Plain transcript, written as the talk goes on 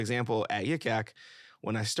Example, at Yik Yak,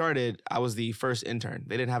 when I started, I was the first intern.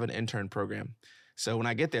 They didn't have an intern program. So when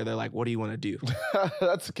I get there, they're like, what do you want to do?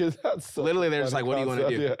 That's Literally, they're just like, what do you want to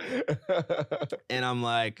do? Yeah. And I'm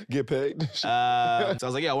like, get paid. so I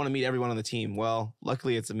was like, yeah, I want to meet everyone on the team. Well,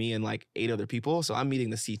 luckily it's me and like 8 other people. So I'm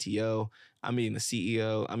meeting the CTO, I'm meeting the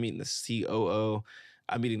CEO, I'm meeting the COO,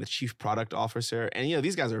 I'm meeting the chief product officer. And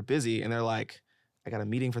these guys are busy and they're like, I got a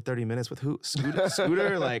meeting for 30 minutes with who?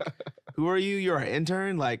 Scooter? Like, who are you? You're our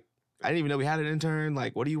intern? Like, I didn't even know we had an intern.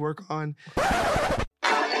 Like, what do you work on?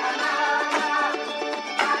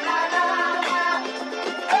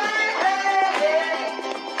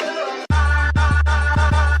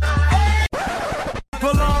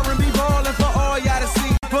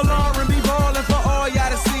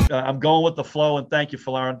 I'm going with the flow, and thank you,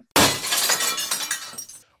 Folarin.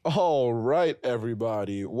 All right,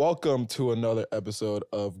 everybody. Welcome to another episode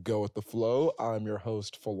of Go With The Flow. I'm your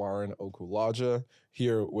host, Folarin Okulaja,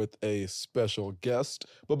 here with a special guest.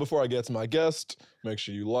 But before I get to my guest, make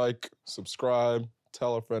sure you like, subscribe,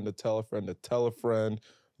 tell a friend to tell a friend to tell a friend,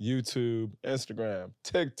 YouTube, Instagram,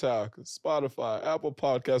 TikTok, Spotify, Apple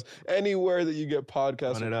Podcasts, anywhere that you get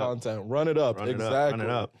podcasts and content. Run it up. Exactly. Run it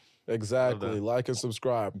up. Exactly. Like and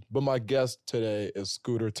subscribe. But my guest today is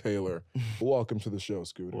Scooter Taylor. Welcome to the show,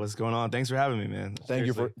 Scooter. What's going on? Thanks for having me, man. Thank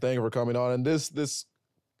you for coming on. And this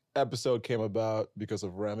episode came about because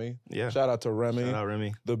of Remy. Yeah. Shout out to Remy. Shout out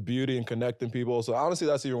Remy. The beauty in connecting people. So honestly,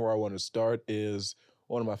 that's even where I want to start. Is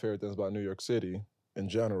one of my favorite things about New York City in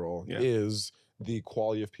general is the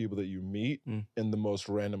quality of people that you meet in the most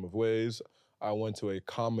random of ways. I went to a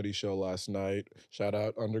comedy show last night. Shout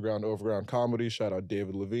out Underground Overground Comedy. Shout out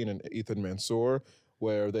David Levine and Ethan Mansour,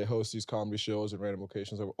 where they host these comedy shows in random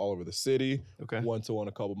locations all over the city. Okay. Went to one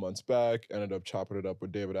a couple months back. Ended up chopping it up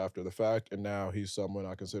with David after the fact, and now he's someone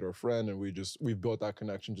I consider a friend, and we've built that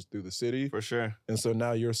connection just through the city. For sure. And so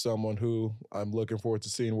now you're someone who I'm looking forward to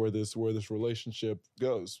seeing where this relationship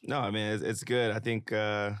goes. No, I mean it's good. I think.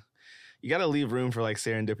 You got to leave room for like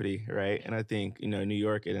serendipity, right? And I think, New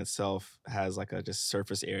York in itself has like a just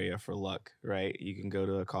surface area for luck, right? You can go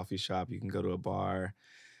to a coffee shop, you can go to a bar,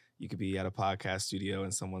 you could be at a podcast studio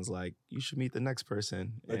and someone's like, you should meet the next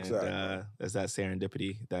person. Exactly. And there's that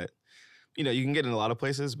serendipity that, you can get in a lot of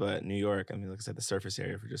places, but New York, I mean, like I said, the surface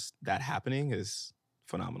area for just that happening is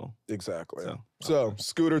phenomenal. Exactly. So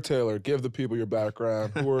Scooter Taylor, give the people your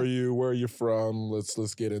background. Who are you? Where are you from?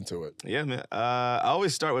 Let's get into it. Yeah, man. I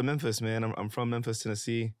always start with Memphis, man. I'm from Memphis,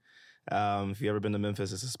 Tennessee. If you've ever been to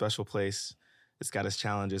Memphis, it's a special place. It's got its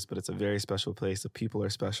challenges, but it's a very special place. The people are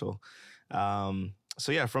special. So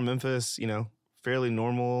yeah, from Memphis, fairly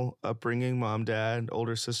normal upbringing. Mom, dad,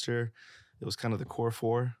 older sister. It was kind of the core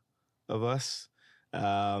four of us.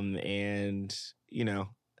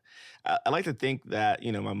 I like to think that,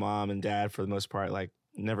 my mom and dad, for the most part, like,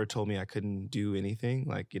 never told me I couldn't do anything.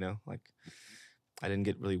 Like, I didn't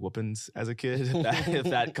get really whoopings as a kid, if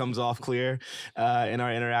that comes off clear in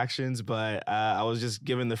our interactions. But I was just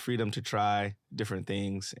given the freedom to try different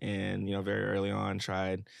things. And, very early on,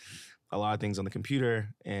 tried a lot of things on the computer.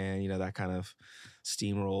 And, that kind of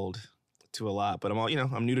steamrolled to a lot. But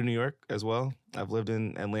I'm new to New York as well. I've lived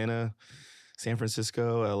in Atlanta, San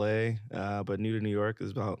Francisco, LA, but new to New York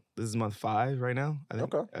this is month 5 right now, I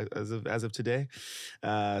think, as of today.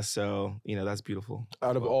 So, that's beautiful.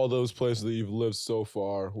 Out of all those places that you've lived so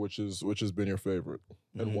far, which has been your favorite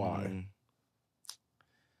and why?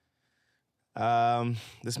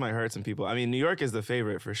 This might hurt some people. I mean, New York is the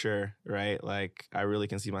favorite for sure, right? Like, I really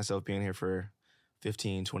can see myself being here for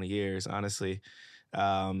 15, 20 years, honestly.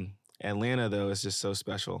 Atlanta, though, is just so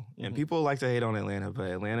special. And people like to hate on Atlanta, but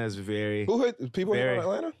Atlanta is very... People hate on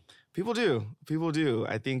Atlanta? People do.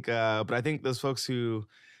 I think, but I think those folks who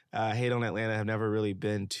hate on Atlanta have never really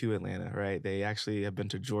been to Atlanta, right? They actually have been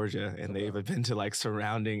to Georgia, and they've been to like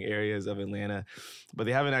surrounding areas of Atlanta, but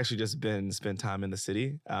they haven't actually just spent time in the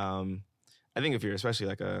city. I think if you're especially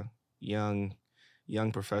like a young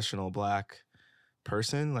professional Black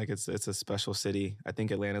person, like it's a special city. I think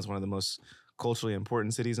Atlanta is one of the most culturally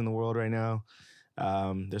important cities in the world right now.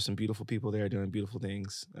 There's some beautiful people there doing beautiful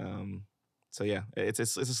things. So yeah, it's a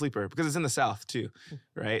sleeper because it's in the South too,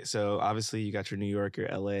 right? So obviously you got your New York, your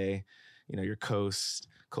LA, your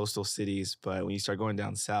coastal cities. But when you start going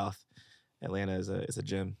down south, Atlanta is a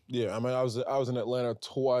gem. Yeah, I mean, I was in Atlanta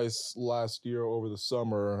twice last year over the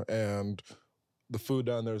summer, and The food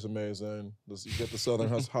down there is amazing. You get the Southern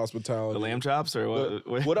hospitality. The lamb chops or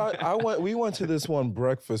what? We went to this one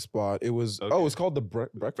breakfast spot. It was it's called the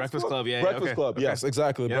Breakfast Club. Yeah, Breakfast Club. Okay. Yes,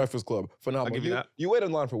 exactly. The Yeah. Breakfast Club. Phenomenal. give you that. You wait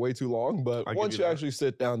in line for way too long, but I'll once give you you that. actually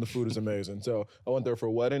sit down, the food is amazing. So I went there for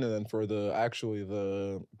a wedding, and then for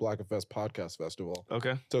the Black and Fest podcast festival.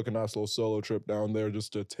 Okay. Took a nice little solo trip down there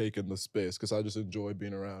just to take in the space because I just enjoy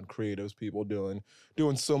being around creatives, people doing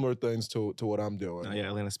similar things to what I'm doing. Oh, yeah,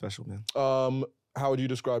 Atlanta's special, man. How would you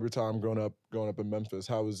describe your time growing up in Memphis?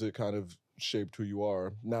 How has it kind of shaped who you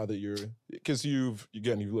are now that because you've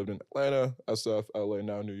lived in Atlanta, SF, LA,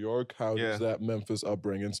 now New York. How does that Memphis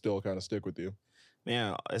upbringing still kind of stick with you?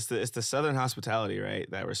 Man, it's the Southern hospitality, right?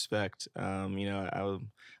 That respect. I was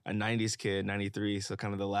a 90s kid, 93, so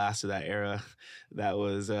kind of the last of that era that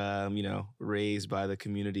was, raised by the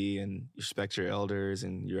community, and you respect your elders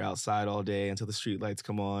and you're outside all day until the street lights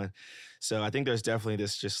come on. So I think there's definitely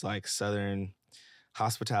this just like Southern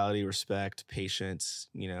hospitality, respect, patience,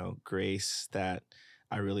 grace that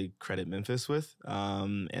I really credit Memphis with.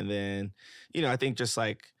 And then, I think just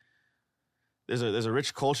like, there's a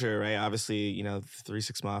rich culture, right? Obviously, 3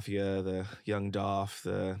 6 Mafia, the Young Dolph,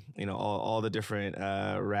 the all the different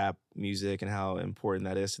rap music and how important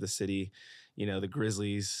that is to the city. The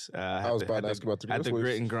Grizzlies. I was about to ask about the Grizzlies. At the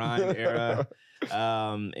grit and grind era.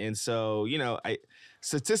 And so, I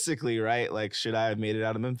statistically, right? Like, should I have made it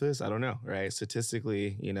out of Memphis? I don't know, right?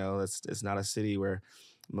 Statistically, it's not a city where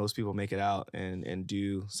most people make it out and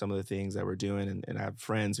do some of the things that we're doing. And I have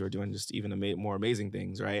friends who are doing just even more amazing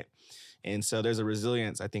things, right? And so there's a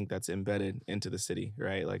resilience, I think, that's embedded into the city,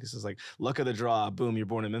 right? Like, it's just like luck of the draw. Boom, you're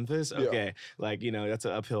born in Memphis. Okay. Yeah. Like, that's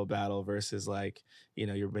an uphill battle versus like,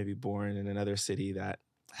 you're maybe born in another city that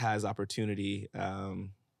has opportunity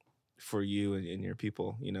for you and your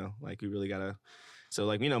people, like we really gotta. So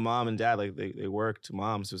like, mom and dad, like they worked,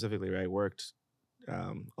 mom specifically, right? Worked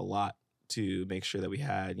a lot to make sure that we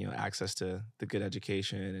had, access to the good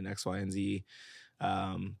education and X, Y, and Z.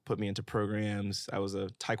 Put me into programs. I was a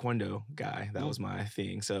Taekwondo guy. That was my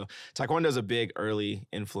thing. So Taekwondo is a big early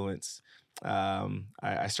influence.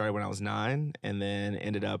 I started when I was 9 and then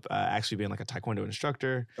ended up actually being like a Taekwondo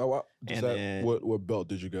instructor. Oh, wow. What belt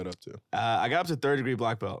did you get up to? I got up to 3rd degree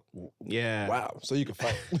black belt. Yeah. Wow. So you can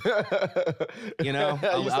fight.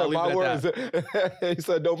 I'll leave it at that. He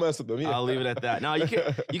said, don't mess with them. Yeah. I'll leave it at that. No,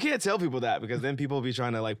 you can't tell people that because then people will be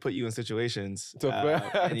trying to like put you in situations. Try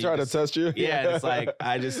to test you? Yeah. It's like,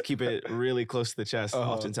 I just keep it really close to the chest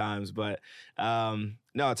oftentimes. But no,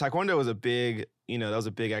 Taekwondo was a big, that was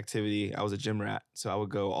a big activity. I was a gym rat. So I would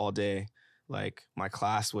go all day. Like my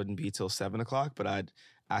class wouldn't be till 7 o'clock, but I'd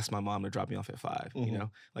ask my mom to drop me off at 5,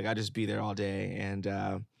 like I'd just be there all day. And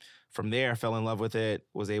from there, I fell in love with it,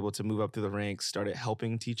 was able to move up through the ranks, started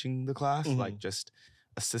helping teaching the class, like just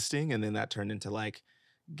assisting. And then that turned into like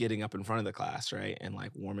getting up in front of the class, right? And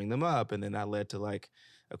like warming them up. And then that led to like,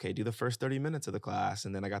 okay, do the first 30 minutes of the class.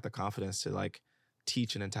 And then I got the confidence to like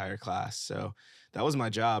teach an entire class. So that was my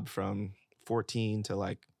job from 14 to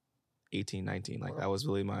like 18, 19. Like that was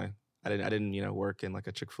really I didn't work in like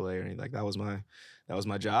a Chick-fil-A or anything. Like that was my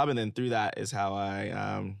job. And then through that is how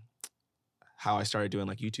I started doing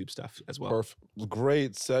like YouTube stuff as well. Perfect.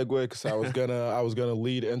 Great segue, because I was gonna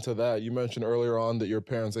lead into that. You mentioned earlier on that your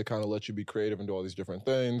parents, they kind of let you be creative and do all these different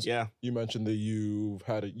things. Yeah. You mentioned that you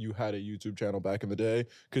had a YouTube channel back in the day.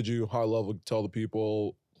 Could you high level tell the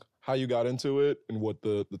people how you got into it and what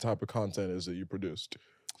the type of content is that you produced?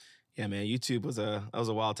 Yeah, man, YouTube was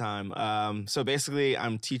a wild time. So basically,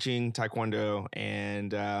 I'm teaching Taekwondo,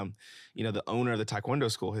 and the owner of the Taekwondo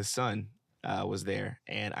school, his son, was there,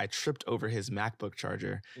 and I tripped over his MacBook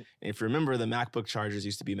charger. And if you remember, the MacBook chargers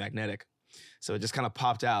used to be magnetic, so it just kind of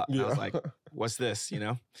popped out. Yeah. I was like, "What's this?"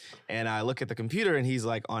 And I look at the computer, and he's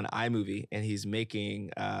like on iMovie, and he's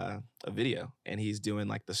making a video, and he's doing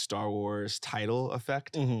like the Star Wars title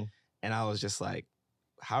effect, and I was just like,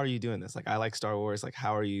 how are you doing this? Like, I like Star Wars. Like,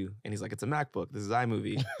 how are you? And he's like, it's a MacBook. This is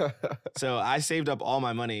iMovie. So I saved up all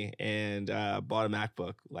my money and bought a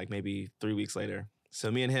MacBook like maybe 3 weeks later.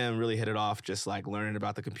 So me and him really hit it off, just like learning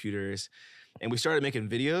about the computers. And we started making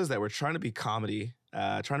videos that were trying to be comedy,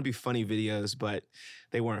 trying to be funny videos, but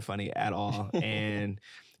they weren't funny at all. And,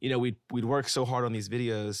 we'd work so hard on these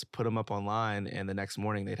videos, put them up online, and the next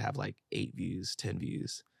morning they'd have like 8 views, 10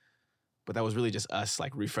 views. But that was really just us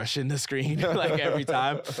like refreshing the screen like every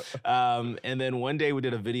time. And then one day we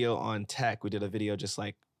did a video on tech. We did a video just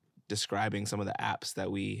like describing some of the apps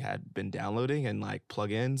that we had been downloading and like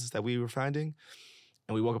plugins that we were finding.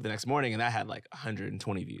 And we woke up the next morning and that had like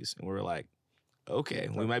 120 views. And we were like, okay,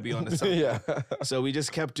 we might be on to something. Yeah. So we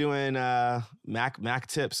just kept doing Mac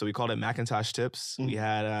tips. So we called it Macintosh tips. We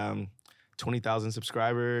had 20,000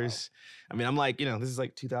 subscribers. Wow. I mean, I'm like, this is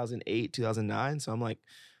like 2008, 2009. So I'm like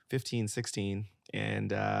 15, 16 and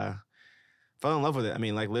fell in love with it. I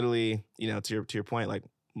mean, like literally, to your point, like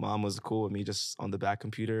mom was cool with me just on the back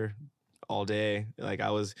computer all day. Like I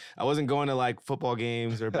wasn't going to like football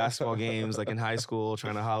games or basketball games like in high school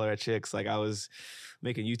trying to holler at chicks. Like I was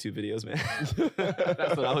making YouTube videos, man.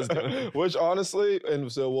 That's what I was doing. Which honestly,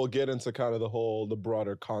 and so we'll get into kind of the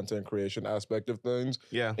broader content creation aspect of things.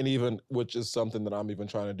 Yeah. And even, which is something that I'm even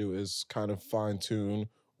trying to do, is kind of fine tune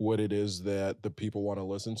what it is that the people want to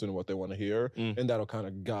listen to and what they want to hear. And that'll kind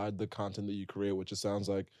of guide the content that you create, which it sounds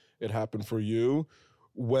like it happened for you.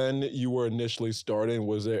 When you were initially starting,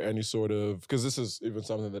 was there any sort of, because this is even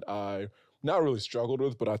something that I not really struggled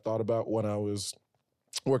with, but I thought about when I was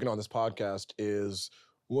working on this podcast, is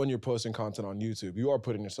when you're posting content on YouTube, you are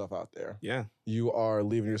putting yourself out there. Yeah. You are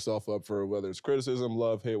leaving yourself up for whether it's criticism,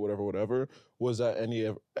 love, hate, whatever. Was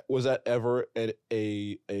that ever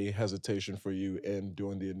a hesitation for you in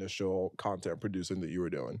doing the initial content producing that you were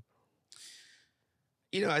doing?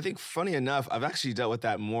 I think funny enough, I've actually dealt with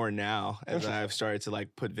that more now as I've started to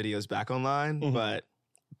like put videos back online. But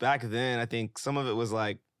back then, I think some of it was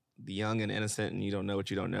like the young and innocent and you don't know what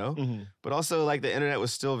you don't know. But also like the internet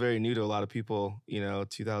was still very new to a lot of people,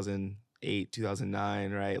 2008,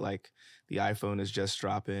 2009, right? Like the iPhone is just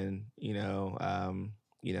dropping,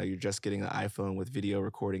 you're just getting an iPhone with video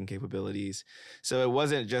recording capabilities. So it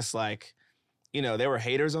wasn't just like, there were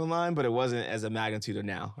haters online, but it wasn't as a magnitude of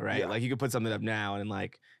now, right? Yeah. Like you could put something up now and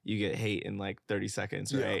like you get hate in like 30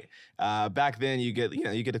 seconds, right? Back then you get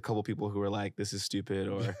a couple people who are like, this is stupid,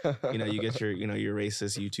 or, you get your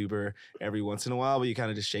racist YouTuber every once in a while, but you kind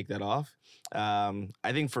of just shake that off.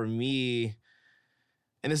 I think for me,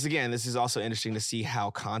 and this is also interesting to see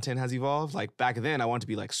how content has evolved. Like back then I wanted to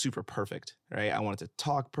be like super perfect, right? I wanted to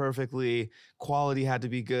talk perfectly. Quality had to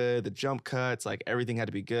be good. The jump cuts, like everything had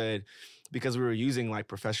to be good. Because we were using like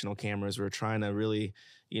professional cameras, we were trying to really,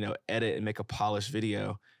 edit and make a polished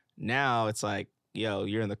video. Now it's like,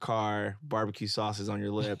 you're in the car, barbecue sauce is on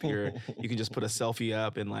your lip. You can just put a selfie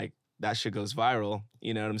up and like that shit goes viral.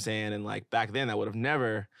 You know what I'm saying? And like back then that would have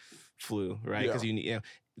never flew, right? Because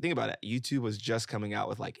think about it. YouTube was just coming out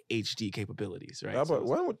with like HD capabilities, right? But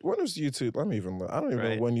when was YouTube? Let me even look. I don't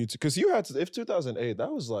even know when YouTube, because you had to, if 2008,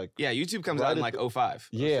 that was like. Yeah, YouTube comes out in like 05.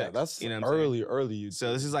 Yeah, that's early YouTube.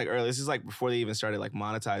 So this is like early. This is like before they even started like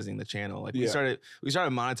monetizing the channel. Like we started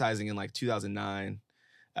monetizing in like 2009.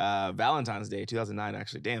 Valentine's Day 2009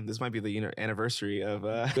 actually. Damn, this might be the anniversary of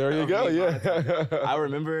there you go. Yeah. I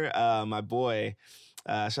remember my boy,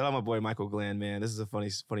 shout out my boy Michael Glenn, man. This is a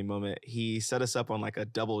funny moment. He set us up on like a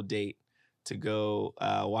double date to go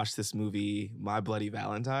watch this movie, My Bloody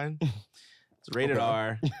Valentine. It's rated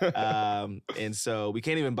R. And so we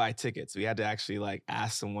can't even buy tickets. We had to actually like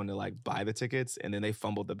ask someone to like buy the tickets, and then they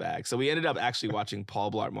fumbled the bag. So we ended up actually watching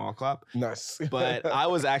Paul Blart Mall Cop. Nice. But I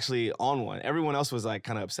was actually on one. Everyone else was like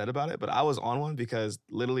kind of upset about it, but I was on one because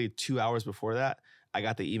literally 2 hours before that, I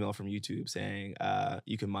got the email from YouTube saying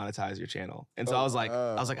you can monetize your channel. And so I was like,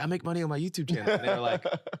 I make money on my YouTube channel. And they were like,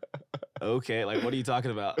 okay, like what are you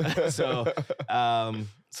talking about?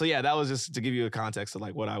 So yeah, that was just to give you a context of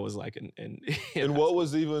like what I was like. And what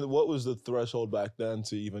was the threshold back then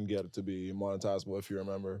to even get it to be monetizable, if you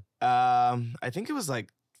remember? I think it was like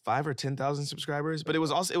 5,000 or 10,000 subscribers, but it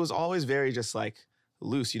was always very just like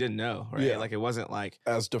loose. You didn't know, right? Yeah. Like it wasn't like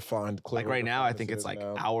as defined. Like right now, I think it's like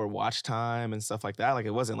hour watch time and stuff like that. Like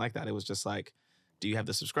it wasn't like that. It was just like, do you have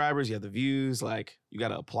the subscribers? You have the views? Like you got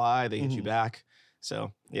to apply. They hit you back.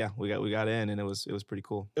 So yeah, we got in, and it was pretty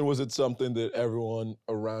cool. And was it something that everyone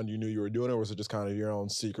around you knew you were doing, or was it just kind of your own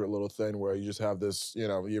secret little thing where you just have this, you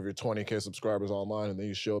have your 20K subscribers online, and then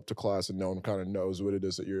you show up to class and no one kind of knows what it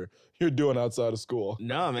is that you're doing outside of school?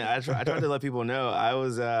 No, man, I tried to let people know.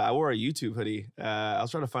 I wore a YouTube hoodie. I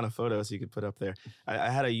was trying to find a photo so you could put up there.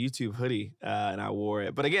 I had a YouTube hoodie and I wore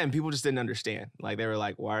it, but again, people just didn't understand. Like they were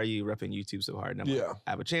like, "Why are you repping YouTube so hard?" And I'm like,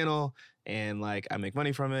 I have a channel and like I make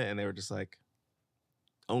money from it, and they were just like,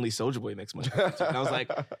 only Soulja Boy makes money from YouTube. And I was like,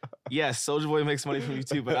 yes, Soulja Boy makes money from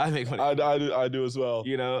YouTube, but I make money. I do as well.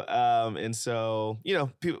 And so,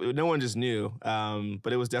 people, no one just knew.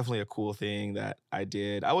 But it was definitely a cool thing that I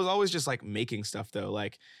did. I was always just like making stuff though.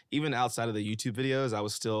 Like even outside of the YouTube videos, I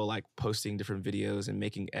was still like posting different videos and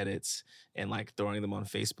making edits and like throwing them on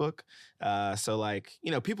Facebook. So like,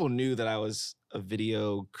 people knew that I was a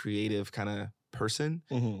video creative kind of person.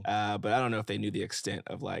 But I don't know if they knew the extent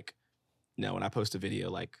of like, when I post a video,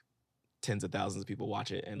 like tens of thousands of people watch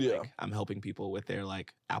it, and like I'm helping people with their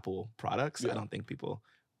like Apple products. I don't think people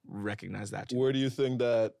recognize that. Where do you think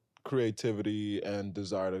that creativity and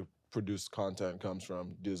desire to produced content comes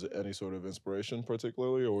from? Is it any sort of inspiration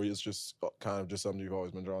particularly, or is just kind of just something you've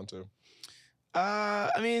always been drawn to?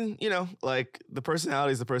 I mean, like the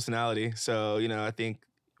personality is the personality. So, I think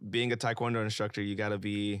being a Taekwondo instructor, you got to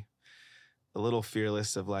be a little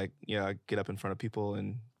fearless of like, get up in front of people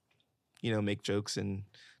and, make jokes and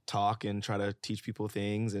talk and try to teach people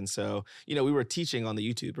things. And so, we were teaching on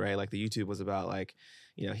the YouTube, right? Like the YouTube was about like,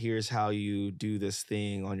 here's how you do this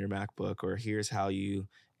thing on your MacBook, or here's how you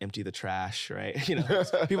empty the trash, right?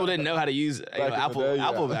 People didn't know how to use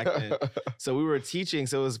Apple back then. So we were teaching,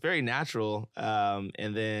 so it was very natural.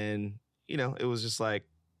 And then, it was just like,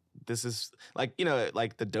 this is like,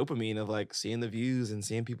 like the dopamine of like seeing the views and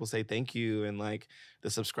seeing people say thank you and like the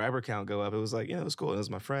subscriber count go up. It was like, it was cool. It was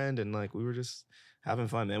my friend, and like we were just having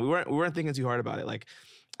fun, man. We weren't thinking too hard about it. Like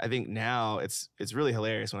I think now it's really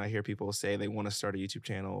hilarious when I hear people say they want to start a YouTube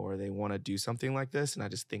channel or they want to do something like this, and I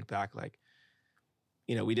just think back like,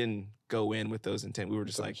 we didn't go in with those intent. We were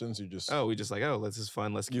just like, this is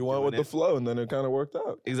fun. Let's keep you went with the flow, and then it kind of worked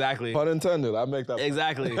out. Exactly. Pun intended. I make that.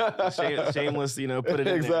 Exactly. Shameless, put it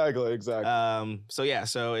in exactly.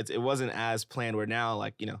 So it wasn't as planned. Where now,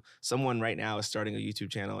 like, someone right now is starting a YouTube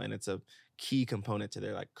channel, and it's a key component to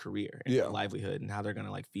their like career and their livelihood and how they're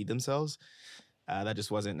gonna like feed themselves. That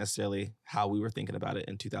just wasn't necessarily how we were thinking about it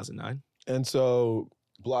in 2009. And so,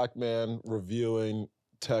 Black man reviewing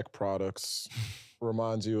tech products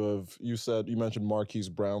reminds you of, you mentioned Marquise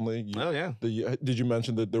Brownlee. Oh yeah. Did you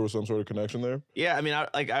mention that there was some sort of connection there? Yeah, I mean, I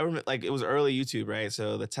remember, like, it was early YouTube, right?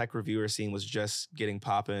 So the tech reviewer scene was just getting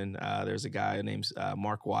popping. There's a guy named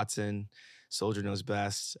Mark Watson, Soldier Knows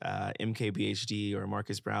Best, MKBHD, or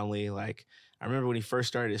Marcus Brownlee. Like, I remember when he first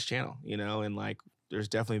started his channel, and like, there's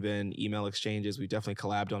definitely been email exchanges. We definitely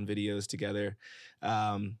collabed on videos together.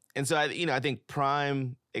 And so I think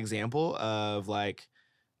prime example of like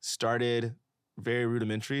started very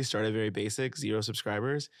rudimentary, started very basic, 0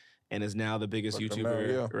 subscribers, and is now the biggest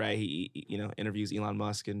YouTuber, right? He, interviews Elon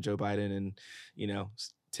Musk and Joe Biden and,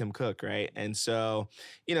 Tim Cook, right? And so,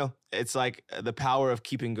 it's like the power of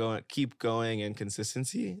keep going and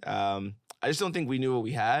consistency. I just don't think we knew what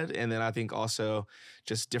we had. And then I think also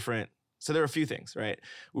just different. So there were a few things, right?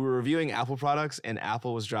 We were reviewing Apple products, and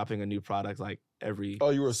Apple was dropping a new product like every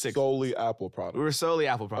you were solely Apple products. We were solely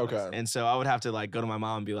Apple products. Okay. And so I would have to like go to my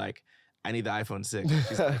mom and be like, I need the iPhone 6.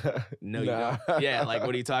 She's like, no, you don't. Yeah, like,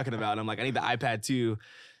 what are you talking about? And I'm like, I need the iPad 2.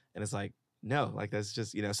 And it's like, no, like, that's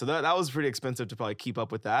just, so that was pretty expensive to probably keep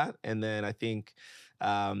up with that. And then I think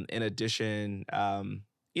in addition, I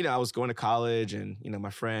was going to college, and,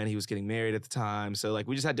 my friend, he was getting married at the time. So like,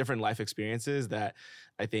 we just had different life experiences that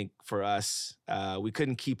I think for us, we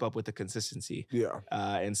couldn't keep up with the consistency. Yeah.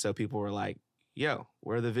 And so people were like, yo,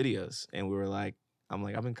 where are the videos? And we were like, I'm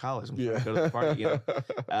in college. I'm trying to go to the party,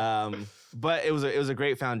 But it was a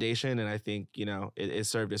great foundation, and I think, it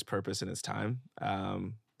served its purpose in its time.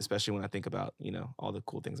 Especially when I think about, all the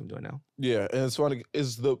cool things I'm doing now. Yeah, and it's funny.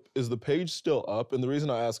 Is the page still up? And the reason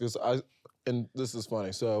I ask is and this is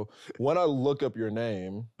funny. So when I look up your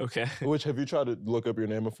name, okay, which, have you tried to look up your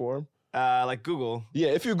name before? Like Google. Yeah,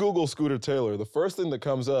 if you Google Scooter Taylor, the first thing that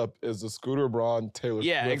comes up is the Scooter Braun Taylor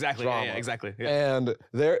Swift exactly. drama. Yeah, exactly. Yeah. And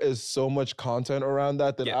there is so much content around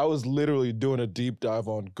that I was literally doing a deep dive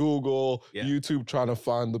on Google, YouTube, trying to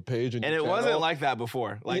find the page. And it wasn't like that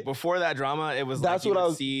before. Like before that drama, it was like you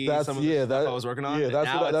could see some of the stuff I was working on. Yeah,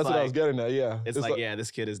 that's what I was getting at. Yeah, it's like,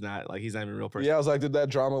 this kid is not like, he's not even a real person. Yeah, I was like, did that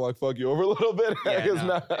drama like fuck you over a little bit?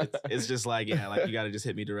 Yeah, it's just like, like, you got to just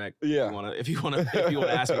hit me direct. Yeah, if you want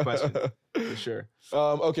to ask me questions. For sure.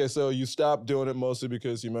 Okay, so you stopped doing it mostly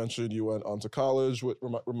because you mentioned you went on to college.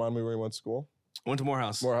 Remind me where you went to school? Went to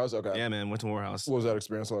Morehouse. Morehouse, okay. Yeah, man, went to Morehouse. What was that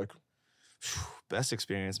experience like? Best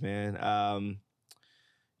experience, man.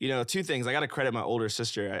 Two things. I got to credit my older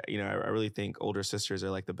sister. I really think older sisters are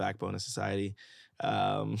like the backbone of society.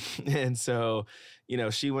 And so,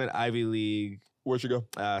 she went Ivy League. Where'd she go?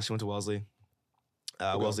 She went to Wellesley.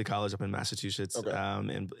 Wellesley College up in Massachusetts. Okay.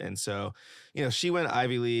 And so, she went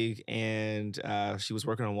Ivy League, and she was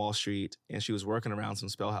working on Wall Street, and she was working around some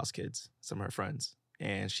Spellhouse kids, some of her friends.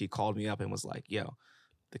 And she called me up and was like, yo,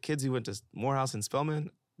 the kids who went to Morehouse and Spelman,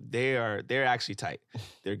 they're actually tight.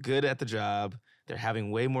 They're good at the job. They're having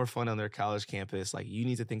way more fun on their college campus. Like, you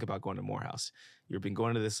need to think about going to Morehouse. You've been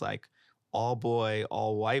going to this like all boy,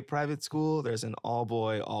 all white private school. There's an all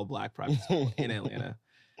boy, all black private school in Atlanta.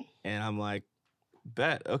 And I'm like,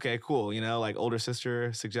 bet. Okay, cool. You know, like older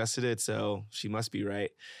sister suggested it, so she must be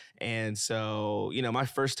right. And so, you know, my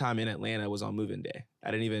first time in Atlanta was on move-in day.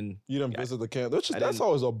 I didn't even. You didn't visit the campus. That's didn't-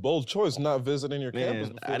 always a bold choice, not visiting your campus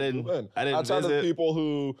Man, before I you move in. I didn't Outside visit. of people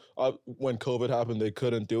who, when COVID happened, they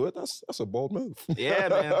couldn't do it. That's a bold move. Yeah,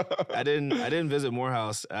 man. I didn't visit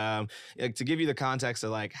Morehouse. Like to give you the context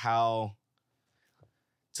of like how.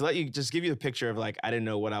 To let you just give you the picture of like I didn't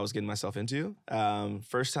know what I was getting myself into.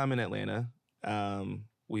 First time in Atlanta,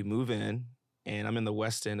 we move in, and I'm in the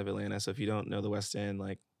West End of Atlanta. So if you don't know the West End,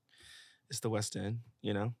 like it's the West End,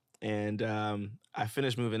 you know. And I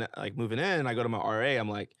finished moving in, and I go to my RA. I'm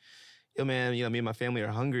like, yo, man, you know, me and my family are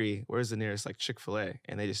hungry. Where's the nearest like Chick-fil-A?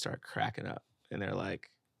 And they just start cracking up, and they're like,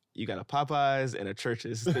 you got a Popeyes and a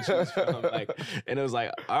Church's to choose from. Like, and it was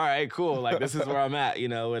like, all right, cool. Like, this is where I'm at, you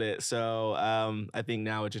know, with it. So I think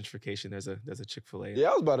now with gentrification, there's a Chick-fil-A. Yeah,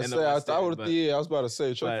 I was about to say. I was about to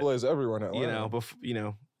say Chick-fil-A is everywhere in Atlanta. You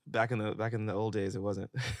know, back in the old days, it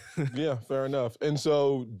wasn't. Yeah, fair enough. And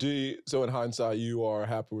so, so in hindsight, you are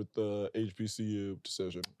happy with the HBCU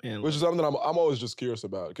decision, which is something that I'm always just curious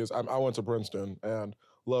about because I went to Princeton and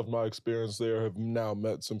loved my experience there. Have now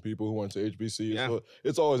met some people who went to HBCU. Yeah. So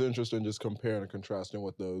it's always interesting just comparing and contrasting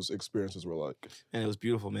what those experiences were like. And it was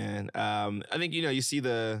beautiful, man. I think, you know, you see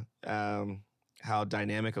the how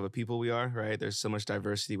dynamic of a people we are, right? There's so much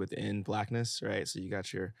diversity within Blackness, right? So you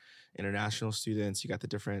got your international students, you got the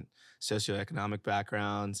different socioeconomic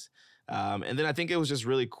backgrounds. And then I think it was just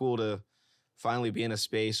really cool to finally be in a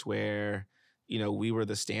space where, you know, we were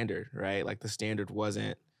the standard, right? Like the standard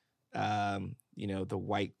wasn't, you know, the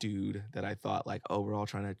white dude that I thought like, oh, we're all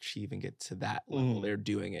trying to achieve and get to that level. They're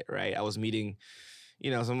doing it, right? I was meeting, you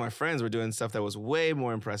know, some of my friends were doing stuff that was way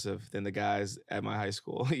more impressive than the guys at my high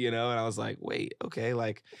school, you know? And I was like, wait, okay,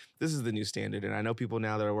 like this is the new standard. And I know people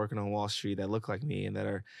now that are working on Wall Street that look like me and that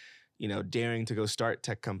are, you know, daring to go start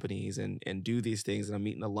tech companies and do these things. And I'm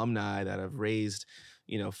meeting alumni that have raised,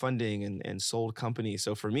 you know, funding and sold companies.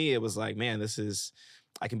 So for me, it was like, man,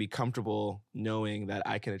 I can be comfortable knowing that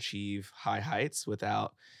I can achieve high heights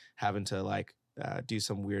without having to like do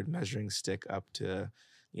some weird measuring stick up to,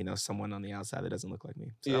 you know, someone on the outside that doesn't look like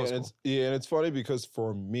me. So and it's funny because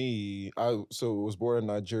for me, I was born in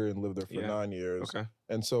Nigeria and lived there for 9 years. Okay.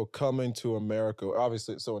 And so coming to America,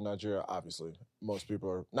 obviously, so in Nigeria, obviously, most people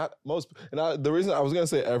are not most. And the reason I was gonna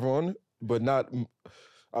say everyone, but not.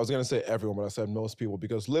 I was gonna say everyone, but I said most people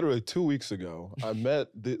because literally 2 weeks ago I met.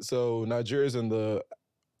 So Nigeria's in the.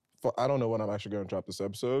 I don't know when I'm actually going to drop this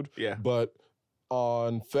episode. Yeah. But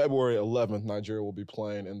on February 11th, Nigeria will be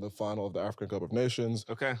playing in the final of the African Cup of Nations.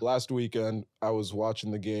 Okay. Last weekend, I was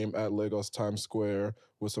watching the game at Lagos Times Square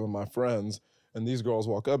with some of my friends. And these girls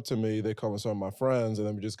walk up to me. They come with some of my friends. And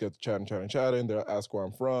then we just get chatting. They ask where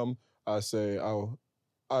I'm from. I say,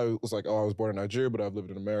 I was like, I was born in Nigeria, but I've lived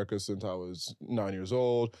in America since I was 9 years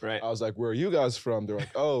old. Right. I was like, where are you guys from? They're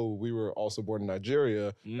like, oh, we were also born in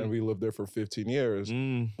Nigeria, and we lived there for 15 years.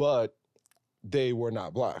 But they were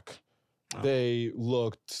not Black. Oh. They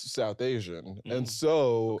looked South Asian. And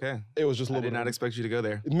so it was just a little bit. I did not expect you to go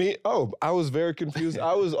there. I was very confused.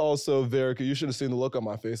 I was also you should have seen the look on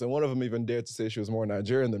my face. And one of them even dared to say she was more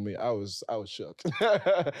Nigerian than me. I was shook.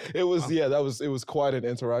 It was quite an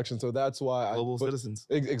interaction. So that's why Global citizens.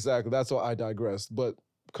 Exactly. That's why I digressed. But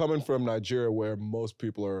coming from Nigeria where most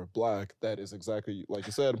people are Black, that is exactly, like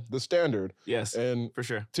you said, the standard. Yes, and for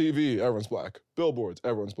sure. TV, everyone's Black. Billboards,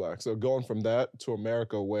 everyone's Black. So going from that to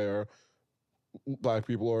America where Black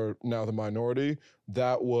people are now the minority,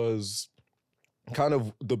 that was kind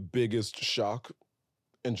of the biggest shock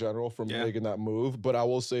in general from making that move. But I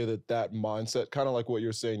will say that mindset, kind of like what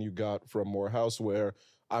you're saying you got from Morehouse, where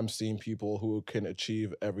I'm seeing people who can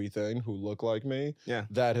achieve everything, who look like me,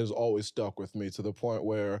 that has always stuck with me to the point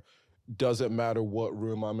where doesn't matter what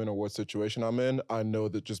room I'm in or what situation I'm in, I know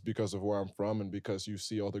that just because of where I'm from and because you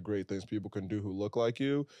see all the great things people can do who look like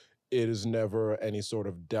you, it is never any sort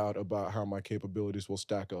of doubt about how my capabilities will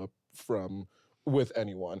stack up with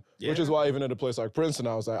anyone. Which is why even at a place like Princeton,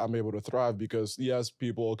 I was like, I'm able to thrive because yes,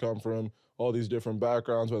 people come from all these different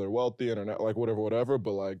backgrounds, whether wealthy, internet, like whatever,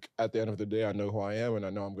 but like at the end of the day, I know who I am and I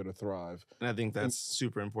know I'm going to thrive. And I think that's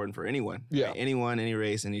super important for anyone. Yeah. Right? Anyone, any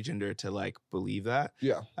race, any gender to like believe that.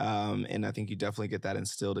 Yeah. And I think you definitely get that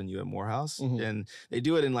instilled in you at Morehouse. And they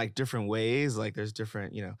do it in like different ways. Like there's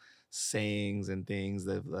different, you know, sayings and things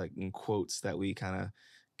that like in quotes that we kind of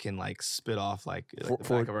can like spit off like the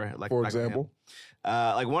back of our like for example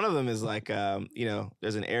like one of them is like you know,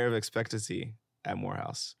 there's an air of expectancy at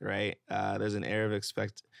Morehouse, right? There's an air of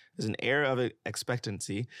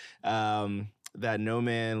expectancy that no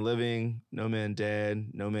man living, no man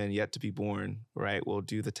dead, no man yet to be born, right, will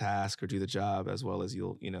do the task or do the job as well as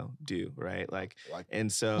you'll, do, right?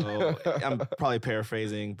 And so I'm probably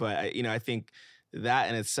paraphrasing, but I think that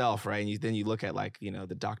in itself, right? And then you look at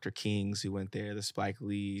the Dr. Kings who went there, the Spike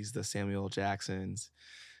Lees, the Samuel Jacksons.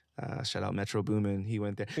 Shout out Metro Boomin. He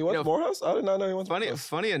went there. He went to Morehouse? I did not know he went to Morehouse.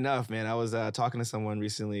 Funny enough, man, I was talking to someone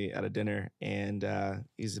recently at a dinner, and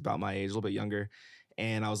he's about my age, a little bit younger.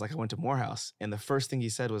 And I was like, I went to Morehouse. And the first thing he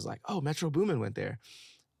said was like, oh, Metro Boomin went there.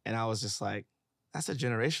 And I was just like, that's a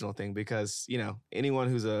generational thing because, anyone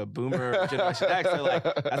who's a boomer, Generation X, they're like,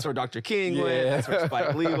 that's where Dr. King went, that's where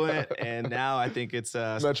Spike Lee went. And now I think it's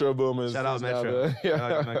Metro Boomin. Shout out Metro. Shout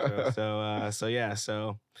out Metro.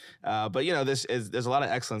 But there's a lot of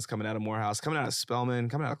excellence coming out of Morehouse, coming out of Spelman,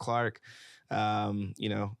 coming out of Clark. There's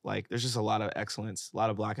just a lot of excellence, a lot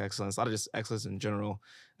of Black excellence, a lot of just excellence in general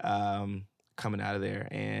coming out of there.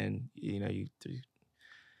 And, you have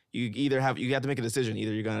to make a decision.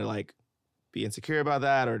 Either you're going to be insecure about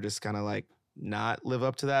that or just kind of not live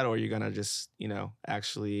up to that, or you're going to just,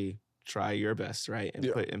 actually try your best, right?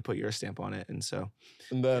 And put your stamp on it. And so.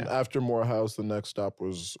 And then after Morehouse, the next stop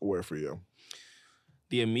was where for you?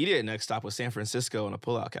 The immediate next stop was San Francisco on a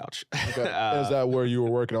pullout couch. Okay. Is that where you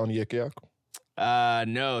were working on Yik Yak?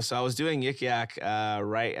 No. So I was doing Yik Yak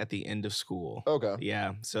right at the end of school. Okay.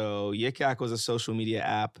 Yeah. So Yik Yak was a social media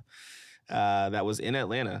app that was in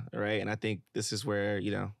Atlanta, right? And I think this is where,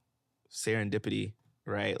 serendipity,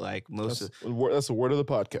 right? That's the word of the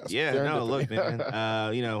podcast. Yeah. No, look, man.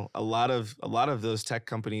 A lot of those tech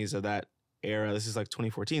companies of that era, this is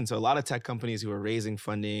 2014. So a lot of tech companies who were raising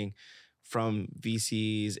funding from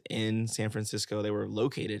VCs in San Francisco, they were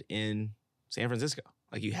located in San Francisco.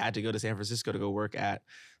 You had to go to San Francisco to go work at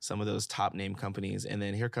some of those top name companies. And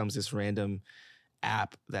then here comes this random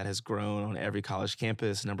app that has grown on every college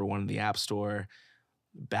campus, number one in the App Store,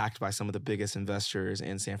 backed by some of the biggest investors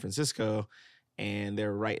in San Francisco. And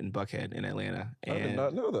they're right in Buckhead in Atlanta. And, I did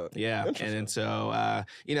not know that. Yeah. And so, I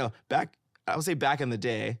would say back in the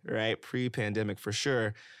day, right, pre-pandemic for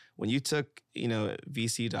sure, when you took,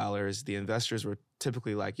 VC dollars, the investors were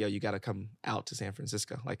typically like, yo, you got to come out to San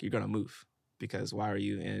Francisco. You're going to move because why are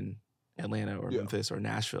you in Atlanta or Memphis or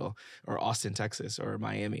Nashville or Austin, Texas or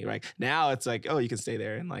Miami, right? Now it's oh, you can stay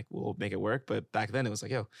there and we'll make it work. But back then it was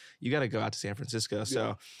yo, you got to go out to San Francisco. Yeah.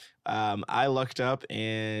 So I lucked up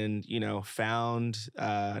and, not found,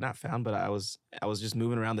 but I was just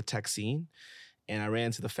moving around the tech scene and I ran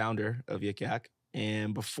into the founder of Yik Yak.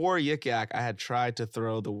 And before Yik Yak, I had tried to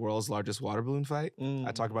throw the world's largest water balloon fight.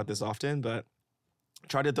 I talk about this often, but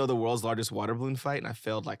tried to throw the world's largest water balloon fight and I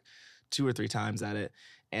failed 2 or 3 times at it.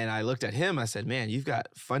 And I looked at him, I said, man, you've got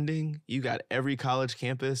funding, you got every college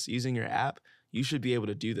campus using your app, you should be able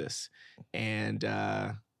to do this. And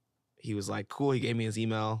he was like, cool, he gave me his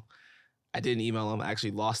email. I didn't email him, I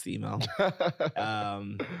actually lost the email.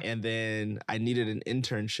 And then I needed an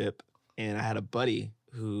internship and I had a buddy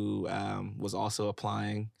who was also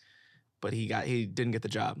applying, but he didn't get the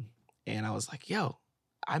job. And I was like, yo,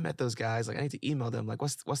 I met those guys, I need to email them.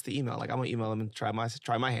 What's the email? I'm gonna email them and try my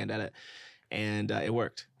hand at it. And it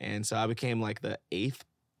worked. And so I became the 8th,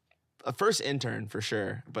 first intern for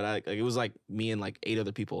sure. But it was me and 8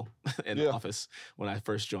 other people in the office when I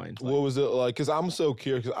first joined. What was it like? Because I'm so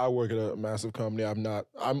curious, because I work at a massive company.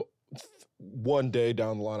 One day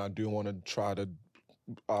down the line, I do want to try to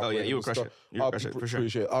you would crush it. You would crush it for sure.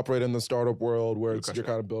 Appreciate it. Operate in the startup world where you're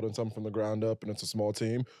kind of building something from the ground up and it's a small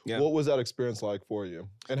team. Yeah. What was that experience like for you?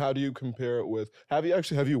 And how do you compare it with, have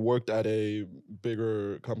you worked at a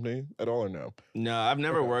bigger company at all or no? No, I've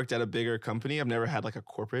never worked at a bigger company. I've never had a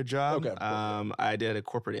corporate job. Okay. I did a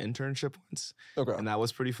corporate internship once. Okay. And that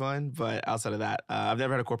was pretty fun. But outside of that, I've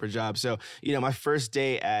never had a corporate job. So, my first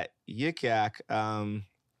day at Yik Yak,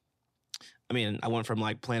 I went from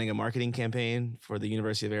planning a marketing campaign for the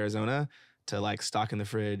University of Arizona to stocking the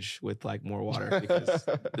fridge with more water because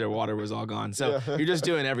their water was all gone. So you're just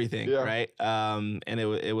doing everything, right? And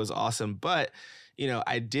it was awesome. But,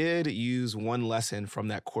 I did use one lesson from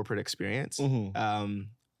that corporate experience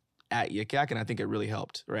at Yik Yak, and I think it really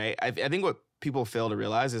helped, right? I think what people fail to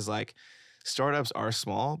realize is startups are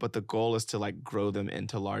small, but the goal is to grow them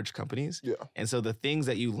into large companies. Yeah. And so the things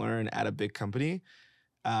that you learn at a big company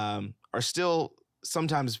are still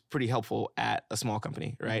sometimes pretty helpful at a small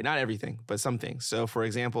company, right? Not everything, but some things. So for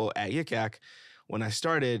example, at Yik Yak, when I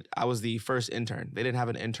started, I was the first intern. They didn't have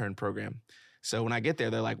an intern program. So when I get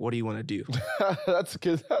there, they're like, what do you want to do? That's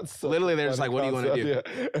so literally, they're just like, what do you want to do?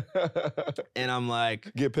 Yeah. And I'm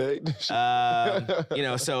like, get paid.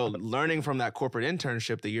 So learning from that corporate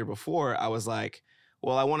internship the year before, I was like,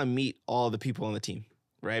 well, I want to meet all the people on the team.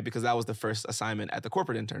 right? Because that was the first assignment at the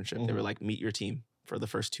corporate internship. They were like, meet your team for the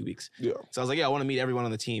first 2 weeks. Yeah. So I was like, yeah, I want to meet everyone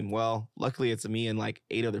on the team. Well, luckily it's me and like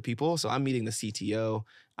 8 other people. So I'm meeting the CTO,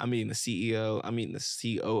 I'm meeting the CEO, I'm meeting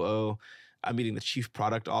the COO, I'm meeting the chief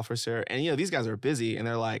product officer. And, you know, these guys are busy and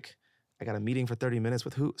they're like, I got a meeting for 30 minutes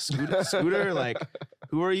with who? Scooter? Like,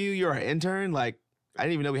 who are you? You're an intern? Like, I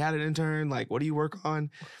didn't even know we had an intern. Like, what do you work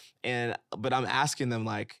on? But I'm asking them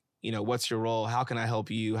like, you know, what's your role? How can I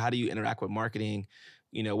help you? How do you interact with marketing?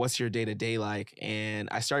 You know, what's your day-to-day like? And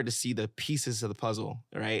I started to see the pieces of the puzzle,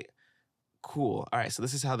 right? Cool. All right, so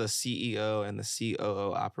this is how the CEO and the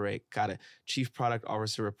COO operate. Got it. Chief product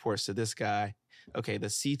officer reports to this guy. Okay, the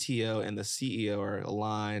CTO and the CEO are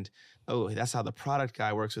aligned. Oh, that's how the product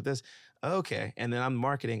guy works with this. Okay, and then I'm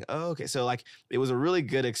marketing. Oh, okay. So like it was a really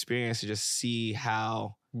good experience to just see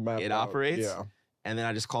how it operates. Yeah. And then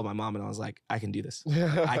I just called my mom and I was like, I can do this.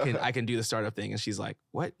 I can do the startup thing. And she's like,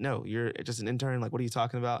 what? No, you're just an intern. Like, what are you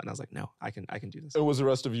talking about? And I was like, no, I can do this. And was the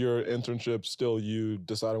rest of your internship still you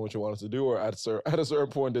deciding what you wanted to do, or at a certain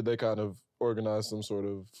point did they kind of organize some sort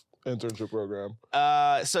of internship program?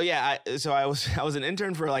 So yeah, I was an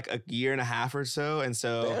intern for like a year and a half or so, and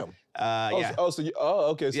so Damn. yeah.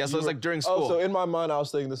 Okay. So it's like during school. Oh, so in my mind I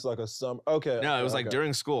was thinking this is like a summer. Okay. No, it was like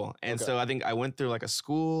during school, and Okay. so I think I went through like a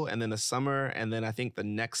school, and then the summer, and then I think the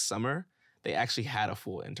next summer they actually had a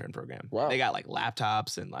full intern program. Wow. They got like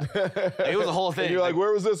laptops and like it was a whole thing. And you're like,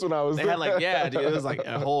 where was this when I was They there? had like, yeah, dude, it was like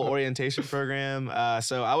a whole orientation program.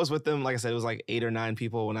 So I was with them, like I said, it was like 8 or 9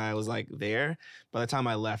 people when I was like there. By the time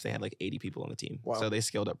I left, they had like 80 people on the team. Wow. So they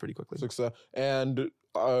scaled up pretty quickly. Success. And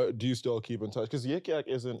do you still keep in touch? Because Yik Yak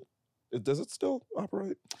does it still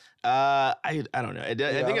operate? I don't know. I think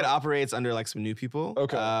it Yeah. operates under like some new people.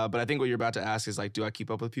 Okay. But I think what you're about to ask is like, do I keep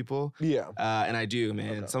up with people? Yeah. And I do,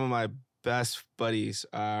 man. Okay. Some of my best buddies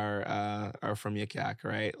are from Yik Yak,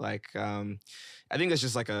 right? Like, I think it's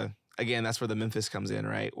just like again, that's where the Memphis comes in,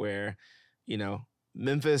 right? Where, you know,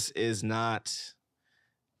 Memphis is not,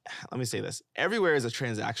 let me say this. Everywhere is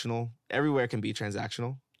everywhere can be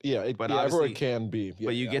transactional. Yeah, But everywhere obviously- it can be. Yeah,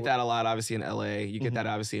 But you yeah, get that a lot, obviously, in LA. You get Mhm. that,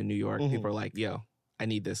 obviously, in New York. Mhm. People are like, yo, I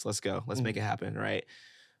need this. Let's go. Let's Mhm. make it happen, right?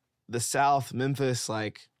 The South, Memphis,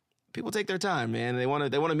 like, people take their time, man. They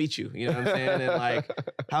want to meet you. You know what I'm saying? And like,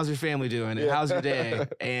 how's your family doing? And Yeah. how's your day?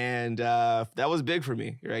 And that was big for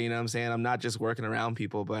me, right? You know what I'm saying? I'm not just working around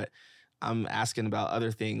people, but I'm asking about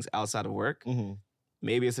other things outside of work. Mhm.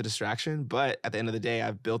 Maybe it's a distraction, but at the end of the day,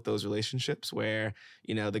 I've built those relationships where,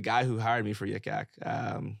 you know, the guy who hired me for Yik Yak,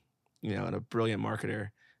 you know, and a brilliant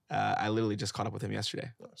marketer, I literally just caught up with him yesterday.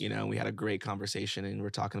 Nice. You know, we had a great conversation and we're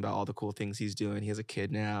talking about all the cool things he's doing. He has a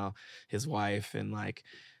kid now, his wife, and like,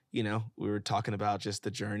 you know, we were talking about just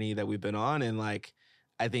the journey that we've been on. And like,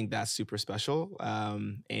 I think that's super special.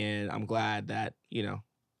 And I'm glad that, you know,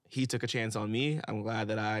 he took a chance on me. I'm glad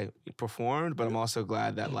that I performed, but I'm also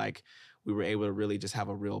glad that like we were able to really just have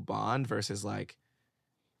a real bond versus like,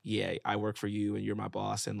 yeah, I work for you and you're my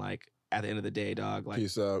boss. And like, at the end of the day, dog, like,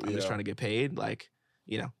 Peace out. I'm just trying to get paid. Like,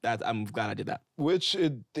 you know, that I'm glad I did that. Which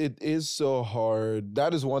it is so hard.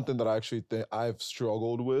 That is one thing that I actually think I've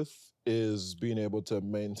struggled with, is being able to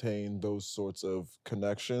maintain those sorts of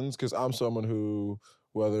connections. Because I'm someone who,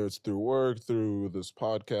 whether it's through work, through this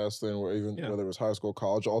podcast thing, or even Yeah. whether it's high school,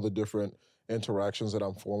 college, all the different interactions that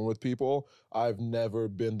I'm forming with people, I've never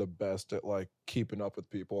been the best at like keeping up with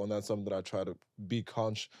people. And that's something that I try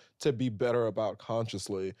to be better about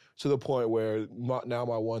consciously, to the point where now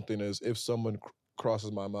my one thing is, if someone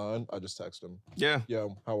crosses my mind, I just text them. Yeah.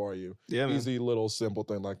 Yo, how are you? Yeah, man. Easy little simple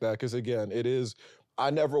thing like that. Because again, it is,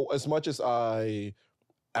 as much as I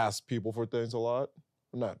ask people for things a lot,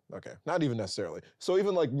 not even necessarily. So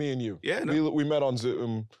even like me and you, Yeah, no. we met on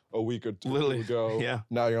Zoom a week or two Literally, ago. yeah.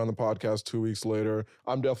 Now you're on the podcast 2 weeks later.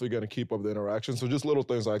 I'm definitely going to keep up the interaction. So just little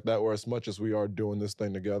things like that, where as much as we are doing this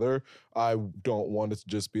thing together, I don't want it to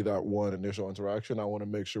just be that one initial interaction. I want to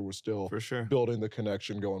make sure we're still For sure. building the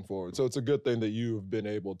connection going forward. So it's a good thing that you've been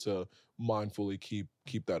able to mindfully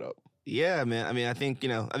keep that up. Yeah, man. I mean, I think the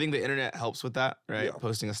internet helps with that, right? Yeah.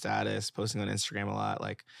 Posting a status, posting on Instagram a lot.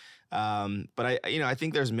 Like, but I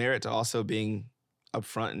think there's merit to also being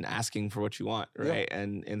upfront and asking for what you want, right?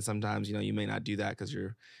 And sometimes, you know, you may not do that because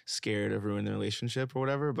you're scared of ruining the relationship or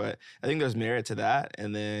whatever. But I think there's merit to that.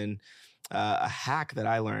 And then a hack that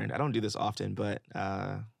I learned, I don't do this often, but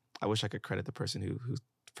I wish I could credit the person who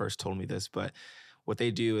first told me this. But what they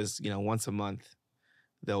do is, you know, once a month,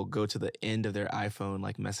 they'll go to the end of their iPhone,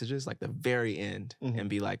 like messages, like the very end, Mhm. and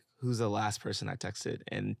be like, who's the last person I texted?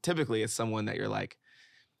 And typically it's someone that you're like,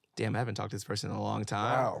 damn, I haven't talked to this person in a long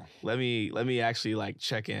time. Wow. Let me actually like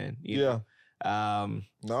check in. You Yeah. know?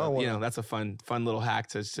 That's a fun little hack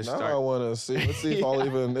to now start. I want to see. Let's see if I'll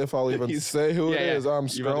even say who it is. I'm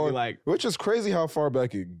scrolling, which is crazy how far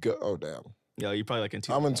back you go. Oh damn. Yeah, you're probably like in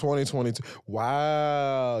I'm in 2022.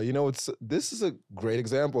 Wow. This is a great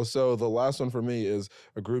example. So the last one for me is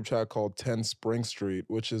a group chat called 10 Spring Street,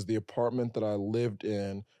 which is the apartment that I lived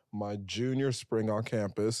in my junior spring on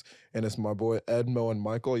campus, and it's my boy Edmo and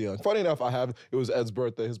Michael Young. Funny enough, it was Ed's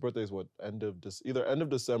birthday. His birthday is either end of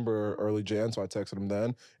December or early Jan, so I texted him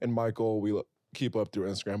then. And Michael, we keep up through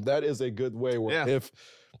Instagram. That is a good way where if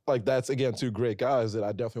that's again two great guys that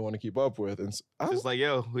I definitely want to keep up with. And just like,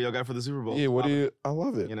 yo, who y'all got for the Super Bowl? Yeah, I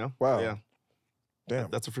love it. Wow. Yeah. Damn.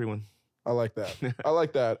 That's a free one. I like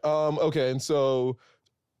that. Okay, and so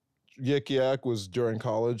Yik Yak was during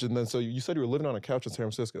college, and then so you said you were living on a couch in San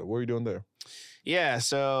Francisco. What were you doing there? Yeah,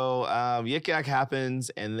 so Yik Yak happens,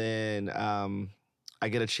 and then I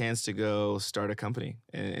get a chance to go start a company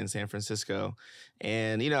in San Francisco.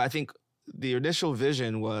 And, I think the initial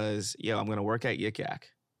vision was, I'm going to work at Yik Yak.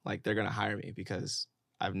 Like, they're going to hire me because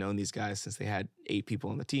I've known these guys since they had 8 people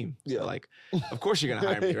on the team. So, of course you're going to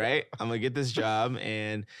hire me, right? I'm going to get this job,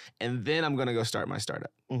 and then I'm going to go start my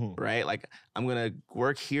startup, right? Like, I'm going to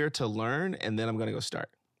work here to learn, and then I'm going to go start.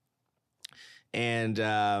 And,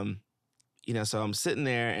 so I'm sitting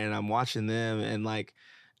there, and I'm watching them, and, I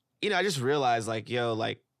just realized,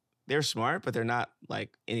 they're smart, but they're not,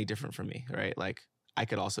 any different from me, right? I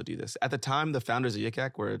could also do this. At the time, the founders of Yik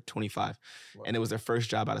Yak were 25, and it was their first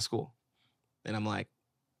job out of school. And I'm like,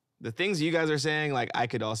 the things you guys are saying, I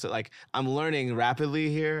could also, I'm learning rapidly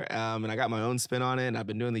here, and I got my own spin on it, and I've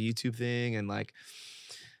been doing the YouTube thing, and,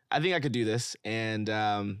 I think I could do this. And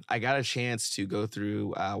I got a chance to go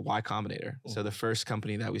through Y Combinator. So the first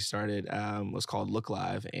company that we started was called Look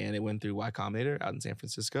Live, and it went through Y Combinator out in San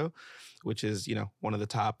Francisco, which is, one of the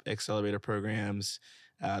top accelerator programs.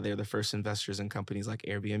 They're the first investors in companies like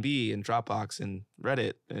Airbnb and Dropbox and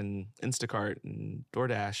Reddit and Instacart and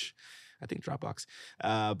DoorDash. I think Dropbox.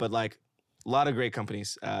 But a lot of great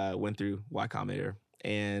companies went through Y Combinator.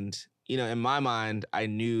 And, in my mind, I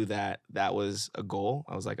knew that was a goal.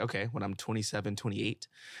 I was like, okay, when I'm 27, 28,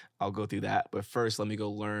 I'll go through that. But first, let me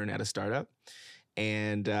go learn at a startup.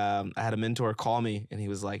 And I had a mentor call me, and he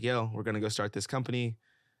was like, yo, we're going to go start this company.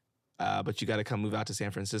 But you got to come move out to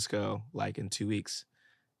San Francisco in 2 weeks.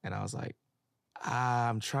 And I was like,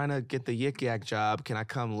 I'm trying to get the Yik Yak job. Can I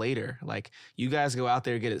come later? You guys go out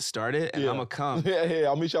there, get it started, and I'm going to come. Yeah,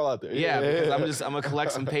 I'll meet y'all out there. Yeah, because I'm going to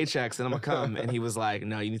collect some paychecks, and I'm going to come. And he was like,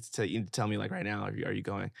 no, you need to tell me right now, are you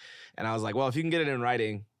going? And I was like, well, if you can get it in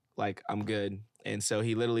writing, I'm good. And so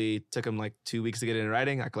he literally took him 2 weeks to get it in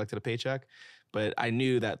writing. I collected a paycheck. But I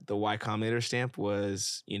knew that the Y Combinator stamp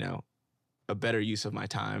was, a better use of my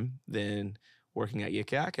time than working at Yik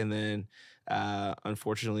Yak. And then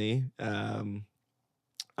unfortunately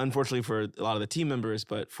for a lot of the team members,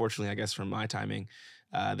 but fortunately, I guess, from my timing,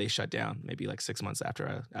 they shut down maybe 6 months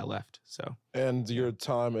after I left. So, and your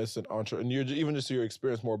time as an entrepreneur, and even just your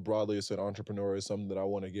experience more broadly as an entrepreneur is something that I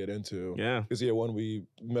want to get into. Yeah, because when we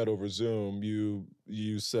met over Zoom,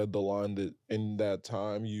 you said the line that in that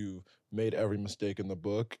time you made every mistake in the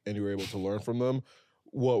book and you were able to learn from them.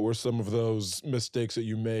 What were some of those mistakes that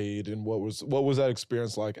you made, and what was that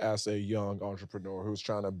experience like as a young entrepreneur who was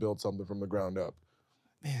trying to build something from the ground up?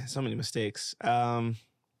 Man, so many mistakes.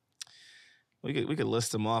 We could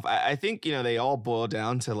list them off. I think they all boil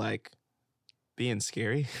down to being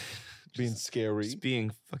scary. Being scary. Just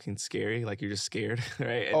being fucking scary. You're just scared,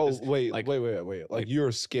 right? Wait.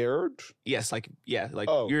 You're scared? Yes,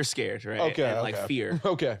 you're scared, right? Okay. And fear.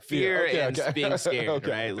 Okay. Fear okay, and okay. being scared,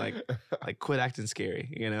 Okay. right? Quit acting scary,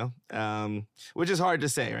 which is hard to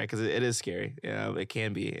say, right? Because it is scary. It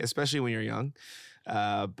can be, especially when you're young.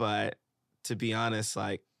 But to be honest,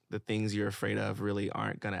 the things you're afraid of really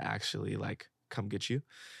aren't going to actually come get you.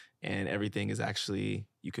 And everything is actually,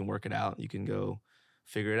 you can work it out. You can go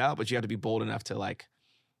figure it out, but you have to be bold enough to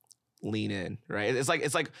lean in, right? It's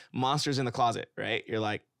like monsters in the closet, right? You're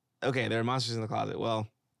like, okay, there are monsters in the closet. Well,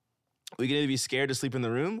 we can either be scared to sleep in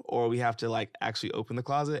the room, or we have to actually open the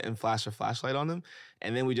closet and flash a flashlight on them.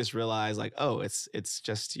 And then we just realize oh, it's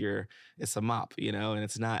just it's a mop, and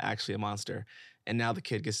it's not actually a monster. And now the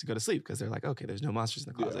kid gets to go to sleep because they're like, okay, there's no monsters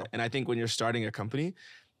in the closet. Yeah. And I think when you're starting a company,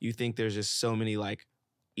 you think there's just so many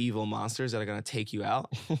evil monsters that are going to take you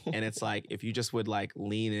out. And it's if you just would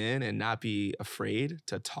lean in and not be afraid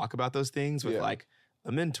to talk about those things with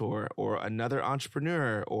a mentor or another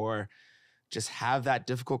entrepreneur, or just have that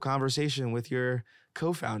difficult conversation with your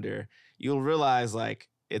co-founder, you'll realize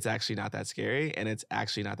it's actually not that scary and it's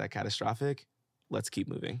actually not that catastrophic. let's keep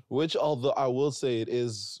moving. Which, although I will say it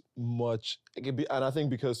can be, and I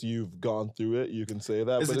think because you've gone through it, you can say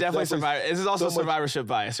that. This is definitely survivor. This is also survivorship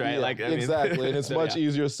bias, right? Yeah, exactly. And it's so, much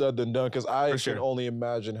easier said than done, because I For can only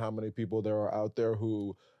imagine how many people there are out there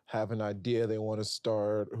who have an idea they want to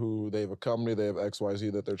start, who they have a company, they have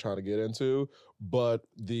XYZ that they're trying to get into, but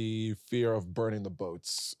the fear of burning the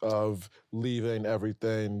boats, of leaving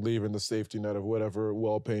everything, leaving the safety net of whatever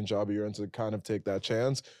well-paying job you're in to kind of take that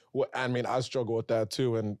chance. Well, I mean, I struggle with that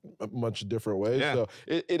too in much different ways. Yeah. So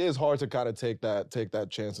it is hard to kind of take that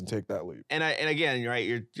chance and take that leap. And again, you're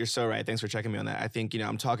right. You're so right. Thanks for checking me on that. I think,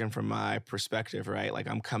 I'm talking from my perspective, right? Like,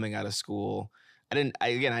 I'm coming out of school.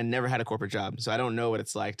 I never had a corporate job, so I don't know what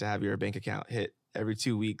it's like to have your bank account hit every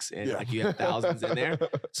 2 weeks and like you have thousands in there.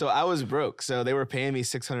 So I was broke. So they were paying me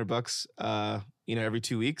 $600, every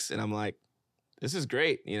 2 weeks, and I'm like, this is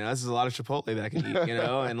great. This is a lot of Chipotle that I can eat.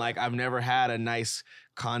 And like I've never had a nice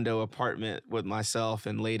condo apartment with myself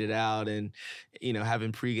and laid it out and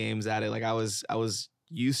having pre-games at it. Like I was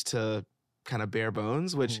used to kind of bare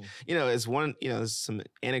bones, which is one, is some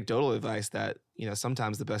anecdotal advice that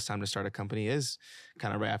sometimes the best time to start a company is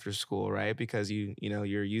kind of right after school, right? Because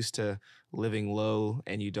you're used to living low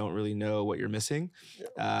and you don't really know what you're missing,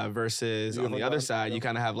 versus on the other side, you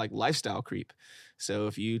kind of have like lifestyle creep. So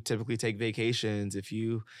if you typically take vacations, if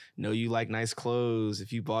you like nice clothes,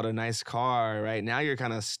 if you bought a nice car, right? Now you're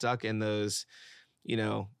kind of stuck in those,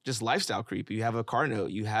 just lifestyle creep. You have a car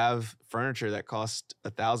note, you have furniture that costs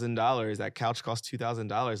 $1,000, that couch costs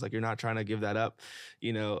 $2,000. Like you're not trying to give that up,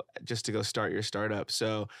 just to go start your startup.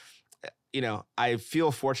 So, I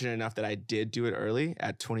feel fortunate enough that I did do it early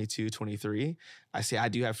at 22, 23. I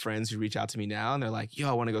do have friends who reach out to me now and they're like, yo,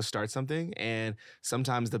 I want to go start something. And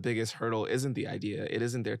sometimes the biggest hurdle isn't the idea. It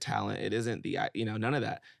isn't their talent. It isn't none of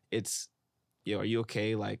that. It's, are you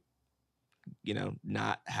okay? Like,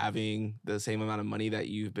 not having the same amount of money that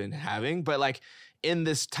you've been having, but like in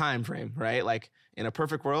this time frame, right? Like in a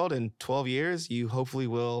perfect world, in 12 years, you hopefully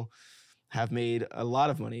will have made a lot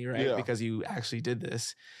of money, right? Yeah. Because you actually did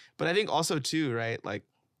this. But I think also too, right? Like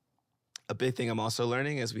a big thing I'm also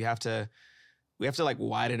learning is we have to like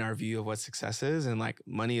widen our view of what success is. And like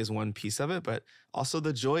money is one piece of it, but also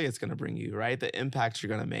the joy it's going to bring you, right? The impact you're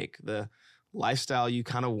going to make, the lifestyle you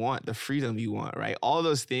kind of want, the freedom you want, right? All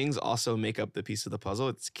those things also make up the piece of the puzzle.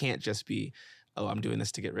 It can't just be, oh, I'm doing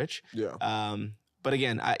this to get rich. Yeah. But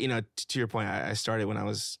again, to your point, I started when I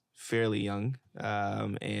was fairly young.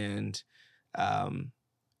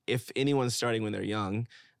 If anyone's starting when they're young,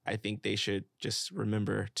 I think they should just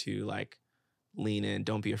remember to like lean in.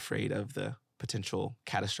 Don't be afraid of the potential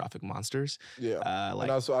catastrophic monsters. Yeah.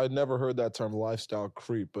 And also, I never heard that term lifestyle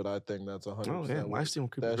creep, but I think that's 100%. Oh yeah, lifestyle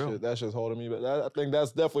creep is real. That's just holding me. But I think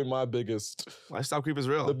that's definitely my biggest. Lifestyle creep is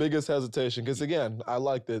real. The biggest hesitation, because again, I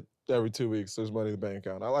like that every 2 weeks there's money in the bank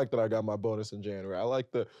account. I like that I got my bonus in January.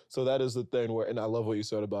 So that is the thing where, and I love what you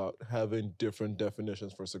said about having different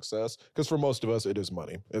definitions for success, because for most of us it is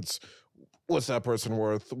money. It's what's that person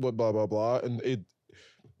worth? What blah blah blah, and it.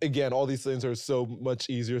 Again, all these things are so much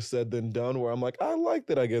easier said than done, where I'm like, I like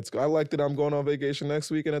that I'm going on vacation next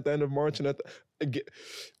week and at the end of March, and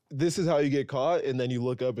this is how you get caught, and then you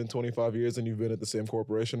look up in 25 years and you've been at the same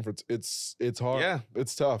corporation for it's hard. Yeah.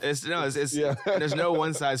 It's tough. It's there's no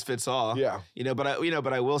one size fits all. Yeah. But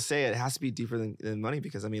I will say it has to be deeper than money,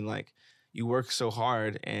 because I mean, like, you work so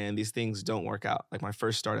hard and these things don't work out. Like my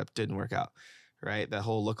first startup didn't work out, right? That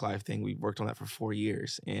whole Look Life thing, we worked on that for 4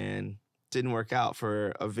 years and didn't work out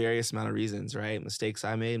for a various amount of reasons, right? Mistakes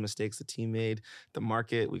I made, mistakes the team made, the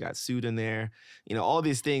market, we got sued in there. All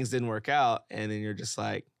these things didn't work out. And then you're just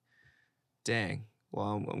like, dang,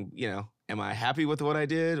 well, am I happy with what I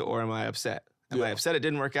did, or am I upset? Am I upset it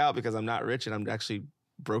didn't work out because I'm not rich and I'm actually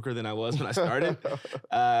broker than I was when I started?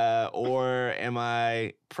 Or am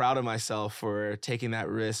I proud of myself for taking that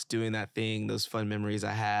risk, doing that thing, those fun memories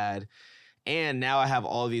I had? And now I have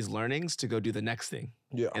all these learnings to go do the next thing.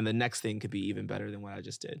 Yeah. And the next thing could be even better than what I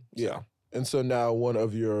just did. Yeah. And so now one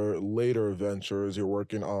of your later ventures, you're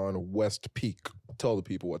working on West Peak. Tell the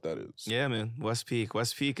people what that is. Yeah, man. West Peak.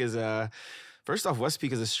 West Peak is first off, West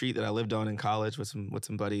Peak is a street that I lived on in college with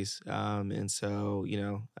some buddies. And so,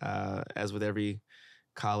 as with every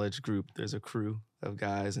college group, there's a crew of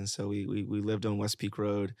guys. And so we lived on West Peak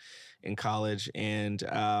Road in college. And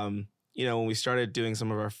when we started doing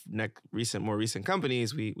some of our more recent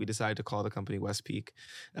companies, we decided to call the company West Peak.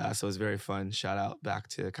 So it was very fun. Shout out back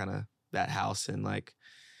to kind of that house and like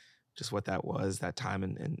just what that was, that time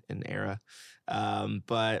and era.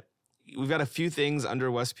 But we've got a few things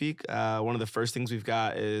under West Peak. One of the first things we've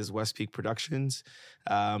got is West Peak Productions.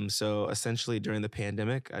 So essentially during the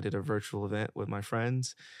pandemic, I did a virtual event with my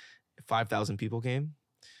friends. 5,000 people came.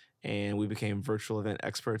 And we became virtual event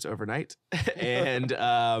experts overnight. And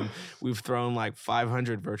we've thrown like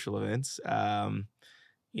 500 virtual events.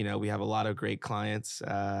 We have a lot of great clients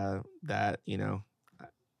that,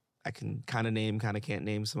 I can kind of name, kind of can't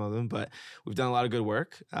name some of them, but we've done a lot of good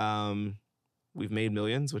work. We've made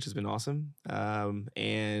millions, which has been awesome.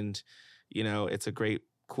 And it's a great,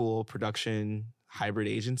 cool production hybrid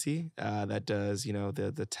agency that does,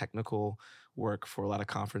 the technical work for a lot of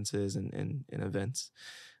conferences and events.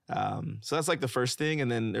 So that's like the first thing.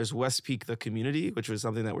 And then there's West Peak, the community, which was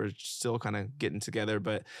something that we're still kind of getting together.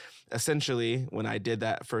 But essentially, when I did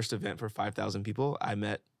that first event for 5,000 people, I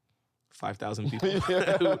met 5,000 people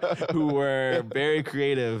who were very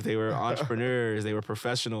creative. They were entrepreneurs. They were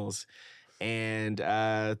professionals. And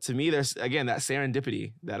to me, there's, again, that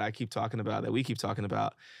serendipity that I keep talking about, that we keep talking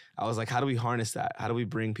about. I was like, how do we harness that? How do we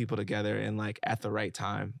bring people together and like at the right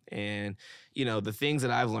time? And, the things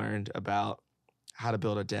that I've learned about how to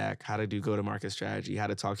build a deck, how to do go-to-market strategy, how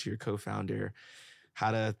to talk to your co-founder,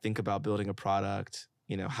 how to think about building a product,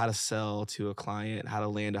 how to sell to a client, how to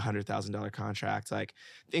land $100,000 contract, like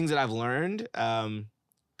things that I've learned.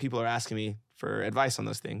 People are asking me for advice on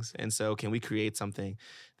those things. And so can we create something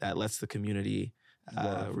that lets the community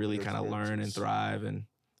really kind of learn and thrive? And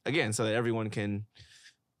again, so that everyone can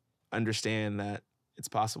understand that it's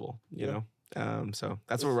possible, you know? So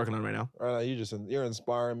that's what we're working on right now. Right now, you're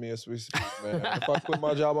inspiring me as we speak, man. If I quit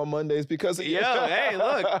my job on Mondays because of you. Yo, hey,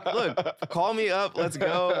 look, call me up. Let's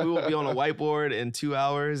go. We will be on a whiteboard in 2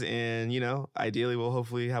 hours. And, ideally we'll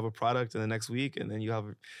hopefully have a product in the next week. And then you have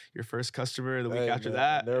your first customer the week after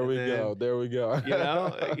that. There we go.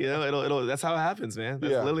 It'll that's how it happens, man.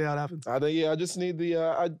 That's literally how it happens. I just need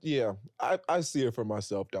I see it for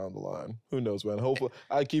myself down the line. Who knows, man? Hopefully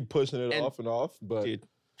I keep pushing it off and off, but dude,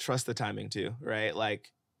 trust the timing too, right?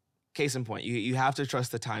 Like, case in point, you have to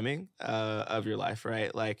trust the timing of your life,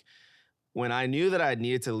 right? Like, when I knew that I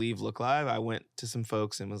needed to leave Look Live, I went to some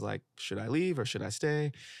folks and was like, should I leave or should I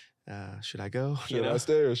stay? Should I go? Should I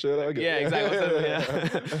stay or should I go? Yeah, exactly.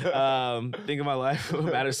 Think of my life, what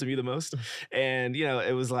matters to me the most. And,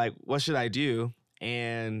 it was like, what should I do?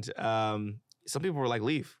 And some people were like,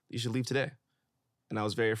 leave. You should leave today. And I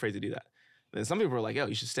was very afraid to do that. And then some people were like, yo,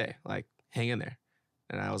 you should stay. Like, hang in there.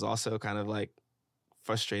 And I was also kind of like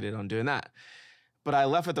frustrated on doing that. But I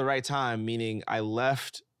left at the right time, meaning I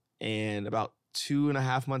left and about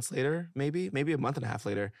 2.5 months later, maybe a month and a half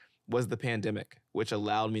later, was the pandemic, which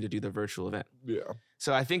allowed me to do the virtual event. Yeah.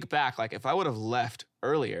 So I think back, like if I would have left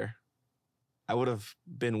earlier, I would have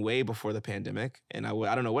been way before the pandemic and I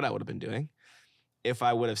don't know what I would have been doing. If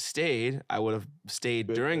I would have stayed, I would have stayed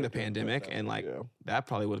during the pandemic and like that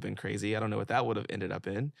probably would have been crazy. I don't know what that would have ended up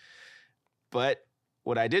in. But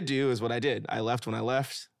what I did do is what I did. I left when I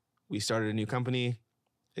left. We started a new company.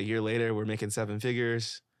 A year later, we're making 7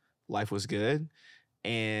 figures. Life was good.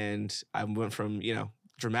 And I went from,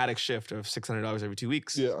 dramatic shift of $600 every 2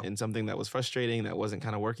 weeks in something that was frustrating, that wasn't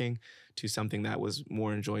kind of working, to something that was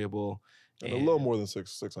more enjoyable. And a little more than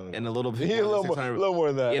 600. And a little bit a little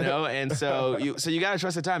more than that. And so you got to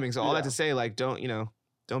trust the timing. So all that to say, like, don't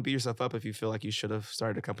beat yourself up if you feel like you should have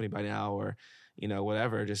started a company by now or,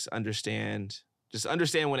 whatever. Just understand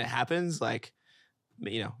when it happens, like,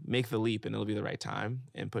 make the leap and it'll be the right time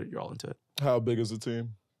and put your all into it. How big is the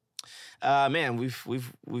team? Man,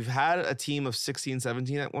 we've had a team of 16,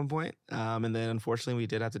 17 at one point. And then unfortunately we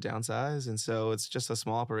did have to downsize. And so it's just a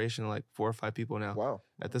small operation, like 4 or 5 people now. Wow.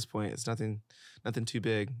 At this point, it's nothing too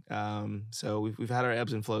big. So we've had our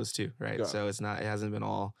ebbs and flows too, right? Got so it hasn't been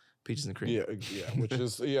all peaches and cream. Yeah, which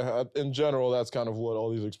is, in general, that's kind of what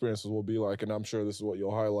all these experiences will be like. And I'm sure this is what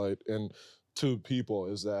you'll highlight to people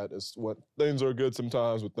is that it's what things are good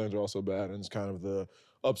sometimes, but things are also bad. And it's kind of the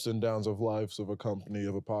ups and downs of lives of a company,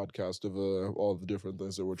 of a podcast, of all the different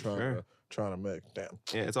things that we're trying to make. Damn.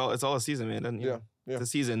 Yeah, it's all a season, man. Yeah. It's a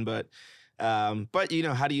season, but how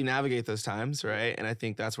do you navigate those times, right? And I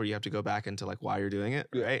think that's where you have to go back into like why you're doing it,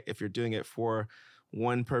 right? If you're doing it for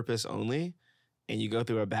one purpose only, and you go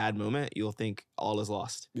through a bad moment, you'll think all is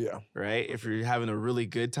lost. Yeah. Right? If you're having a really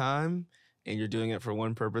good time and you're doing it for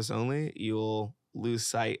one purpose only, you'll lose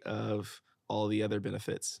sight of all the other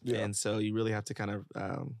benefits. Yeah. And so you really have to kind of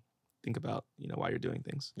think about, why you're doing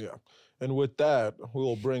things. Yeah. And with that,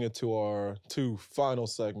 we'll bring it to our 2 final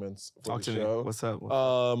segments for the show. Me. What's up?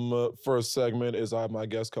 First segment is I have my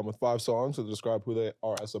guests come with 5 songs to describe who they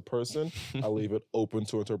are as a person. I leave it open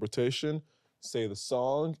to interpretation. Say the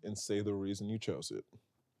song and say the reason you chose it.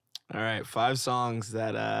 All right, 5 songs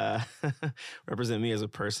that represent me as a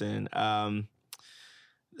person.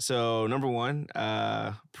 So number 1,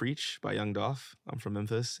 Preach by Young Dolph. I'm from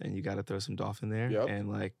Memphis, and you got to throw some Dolph in there. Yep. And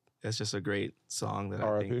like That's just a great song that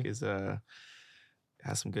I think is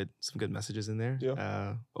has some good messages in there.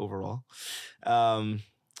 Yeah. Overall.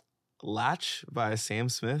 Latch by Sam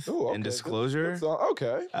Smith and Disclosure.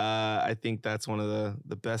 Okay. I think that's one of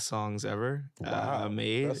the best songs ever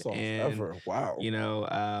made. Best songs ever. Wow. You know,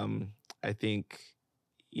 I think,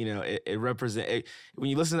 you know, it represents, when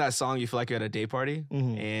you listen to that song, you feel like you're at a day party.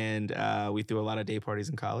 And we threw a lot of day parties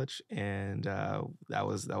in college. And that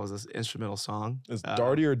was an instrumental song. Is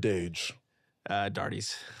Darty or Dage?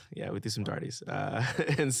 Darties. Yeah, we do some darties.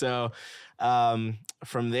 And so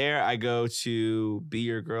from there, I go to Be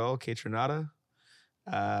Your Girl, Kaytranada.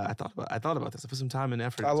 I thought about this. I put some time and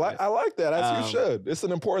effort. I like that. As you should. It's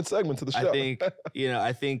an important segment to the show.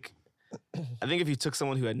 I think, I think if you took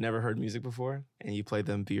someone who had never heard music before and you played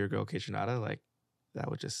them Be Your Girl, Kaytranada, like that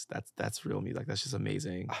would just, that's real music. Like, that's just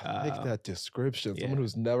amazing. I like that description. Someone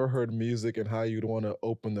who's never heard music and how you'd want to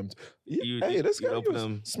open them. This guy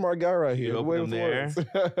is smart guy right here. You open them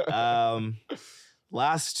there.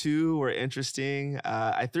 Last two were interesting.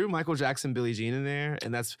 I threw Michael Jackson, Billie Jean in there,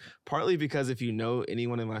 and that's partly because if you know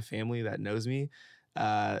anyone in my family that knows me,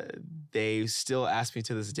 they still ask me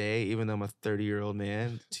to this day, even though I'm a 30-year-old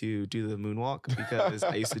man, to do the moonwalk because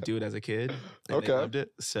I used to do it as a kid and they loved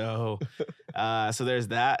it. So, so there's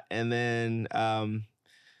that. And then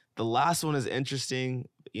the last one is interesting.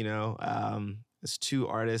 You know, it's two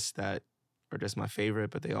artists that are just my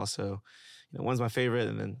favorite, but they also, you know, one's my favorite,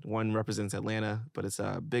 and then one represents Atlanta, but it's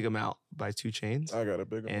a Big Amount by 2 Chainz. I got a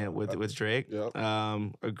Big Amount. And with Drake. Yep.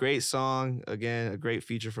 A great song, again, a great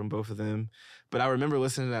feature from both of them. But I remember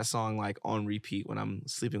listening to that song like on repeat when I'm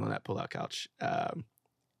sleeping on that pull-out couch,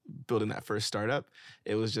 building that first startup.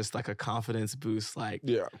 It was just like a confidence boost, like,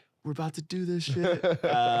 we're about to do this shit.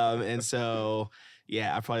 And so,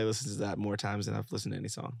 yeah, I probably listened to that more times than I've listened to any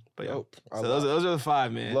song. But yeah, so those are the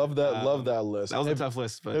 5, man. Love that list. That was a tough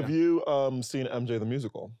list. But have you seen MJ the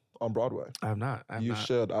Musical on Broadway? I have not. You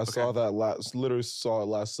should. I saw that literally saw it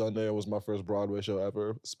last Sunday. It was my first Broadway show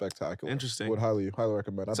ever. Spectacular. Interesting. Would highly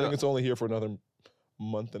recommend. I think it's only here for another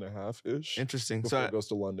month and a half-ish. Interesting. Before it goes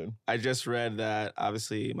to London. I just read that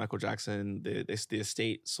obviously Michael Jackson, the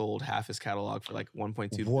estate sold half his catalog for like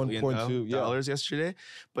 $1.2 billion yesterday.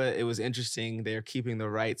 But it was interesting. They're keeping the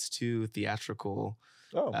rights to theatrical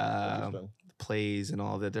plays and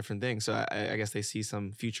all the different things. So I guess they see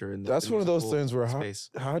some future in that's one of those things where space.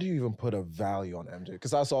 How do you even put a value on MJ?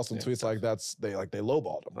 Because I saw some tweets like they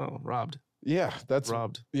lowballed him. Oh, robbed. Yeah, that's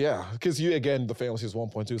robbed. Yeah, because the family sees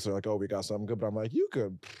 1.2, so they're like, oh, we got something good. But I'm like, you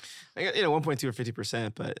could, 1.2 or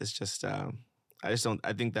 50%, but it's just, I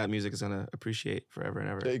think that music is gonna appreciate forever and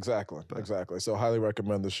ever. Exactly. So highly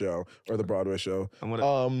recommend the show or the Broadway show.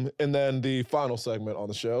 And then the final segment on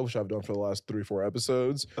the show, which I've done for the last 3-4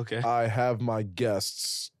 episodes. Okay. I have my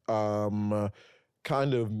guests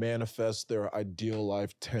kind of manifest their ideal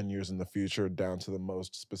life 10 years in the future down to the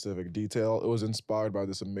most specific detail. It was inspired by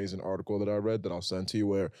this amazing article that I read that I'll send to you,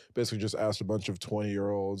 where basically just asked a bunch of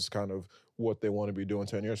 20-year-olds kind of what they want to be doing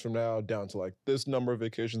 10 years from now, down to like this number of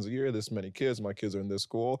vacations a year, this many kids, my kids are in this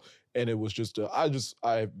school. And it was just,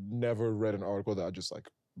 I've never read an article that I just like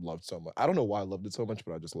loved so much. I don't know why I loved it so much,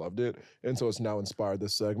 but I just loved it. And so it's now inspired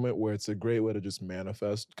this segment where it's a great way to just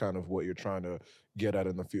manifest kind of what you're trying to get at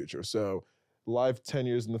in the future. So life 10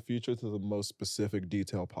 years in the future to the most specific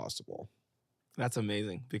detail possible. That's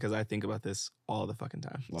amazing because I think about this all the fucking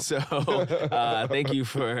time. Thank you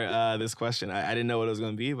for this question. I didn't know what it was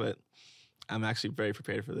going to be, but I'm actually very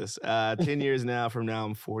prepared for this. 10 years from now,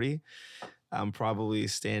 I'm 40. I'm probably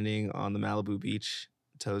standing on the Malibu beach,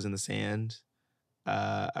 toes in the sand.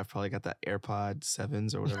 I've probably got that AirPod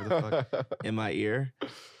 7s or whatever the fuck in my ear.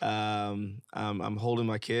 I'm holding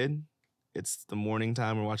my kid. It's the morning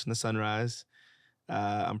time. We're watching the sunrise.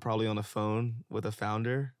 I'm probably on the phone with a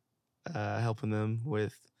founder, helping them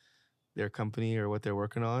with their company or what they're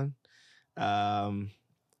working on.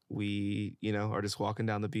 We, are just walking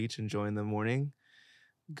down the beach, enjoying the morning.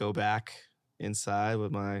 Go back inside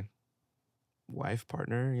with my wife,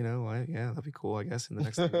 partner, that'd be cool, I guess, in the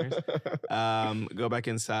next 10 years. Go back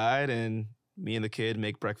inside and me and the kid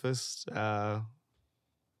make breakfast, while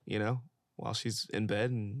she's in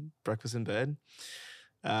bed and breakfast in bed.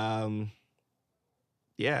 And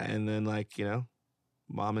then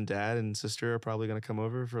mom and dad and sister are probably going to come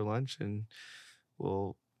over for lunch and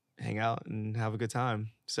we'll hang out and have a good time.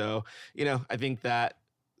 So, I think that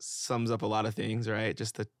sums up a lot of things, right?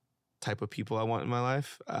 Just the type of people I want in my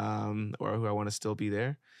life, or who I want to still be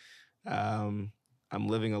there. I'm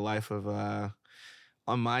living a life of,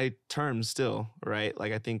 on my terms still, right?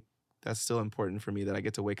 Like, I think that's still important for me, that I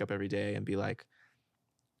get to wake up every day and be like,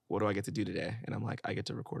 what do I get to do today? And I'm like, I get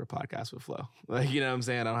to record a podcast with Flo. Like, you know what I'm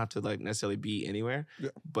saying? I don't have to like necessarily be anywhere,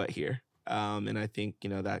 but here. And I think, you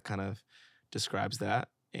know, that kind of describes that.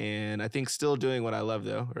 And I think still doing what I love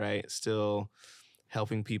though, right? Still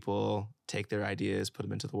helping people take their ideas, put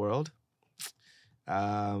them into the world.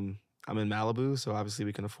 I'm in Malibu, so obviously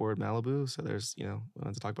we can afford Malibu. So there's, you know, we don't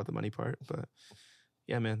have to talk about the money part, but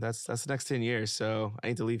yeah, man, that's the next 10 years. So I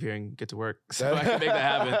need to leave here and get to work so I can make that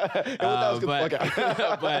happen.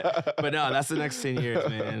 But no, that's the next 10 years,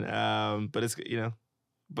 man. But it's, you know,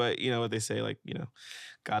 what they say, like, you know,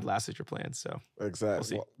 God laughs at your plans. So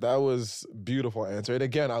exactly. Well, that was a beautiful answer. And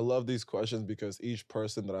again, I love these questions because each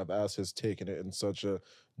person that I've asked has taken it in such a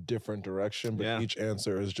different direction, but each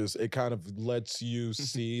answer is just, it kind of lets you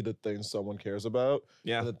see the things someone cares about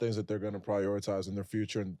and the things that they're going to prioritize in their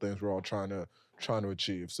future and the things we're all trying to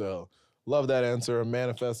achieve. So love that answer,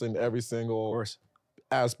 manifesting every single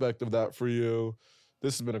aspect of that for you.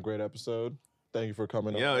 This has been a great episode. Thank you for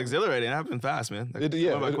coming on. Yeah, exhilarating. It happened fast, man.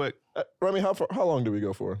 Went quick. Remy, how long do we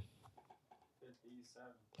go for?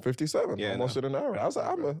 57. Yeah, almost in an hour.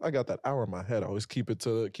 I got that hour in my head. I always keep it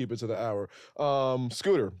to the hour.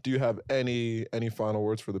 Scooter, do you have any final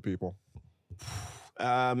words for the people?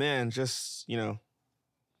 Man, just, you know,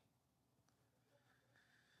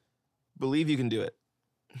 believe you can do it.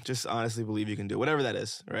 Just honestly believe you can do it. Whatever that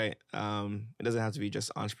is, right? It doesn't have to be just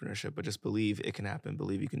entrepreneurship, but just believe it can happen.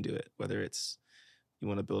 Believe you can do it. Whether it's you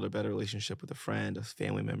want to build a better relationship with a friend, a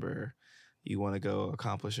family member, you want to go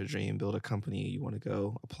accomplish a dream, build a company, you want to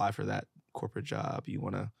go apply for that corporate job, you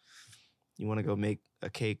want to go make a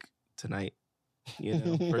cake tonight, you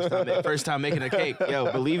know, first time making a cake.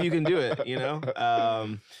 Yo, believe you can do it, you know?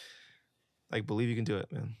 Like, believe you can do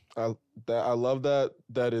it, man. I love that.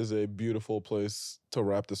 That is a beautiful place to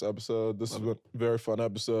wrap this episode. This has been a very fun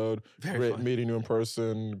episode. Great meeting you in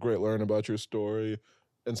person. Great learning about your story.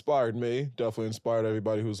 Inspired me. Definitely inspired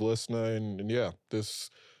everybody who's listening. And yeah,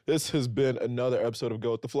 this has been another episode of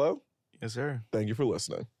Go With The Flow. Yes, sir. Thank you for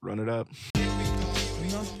listening. Run it up.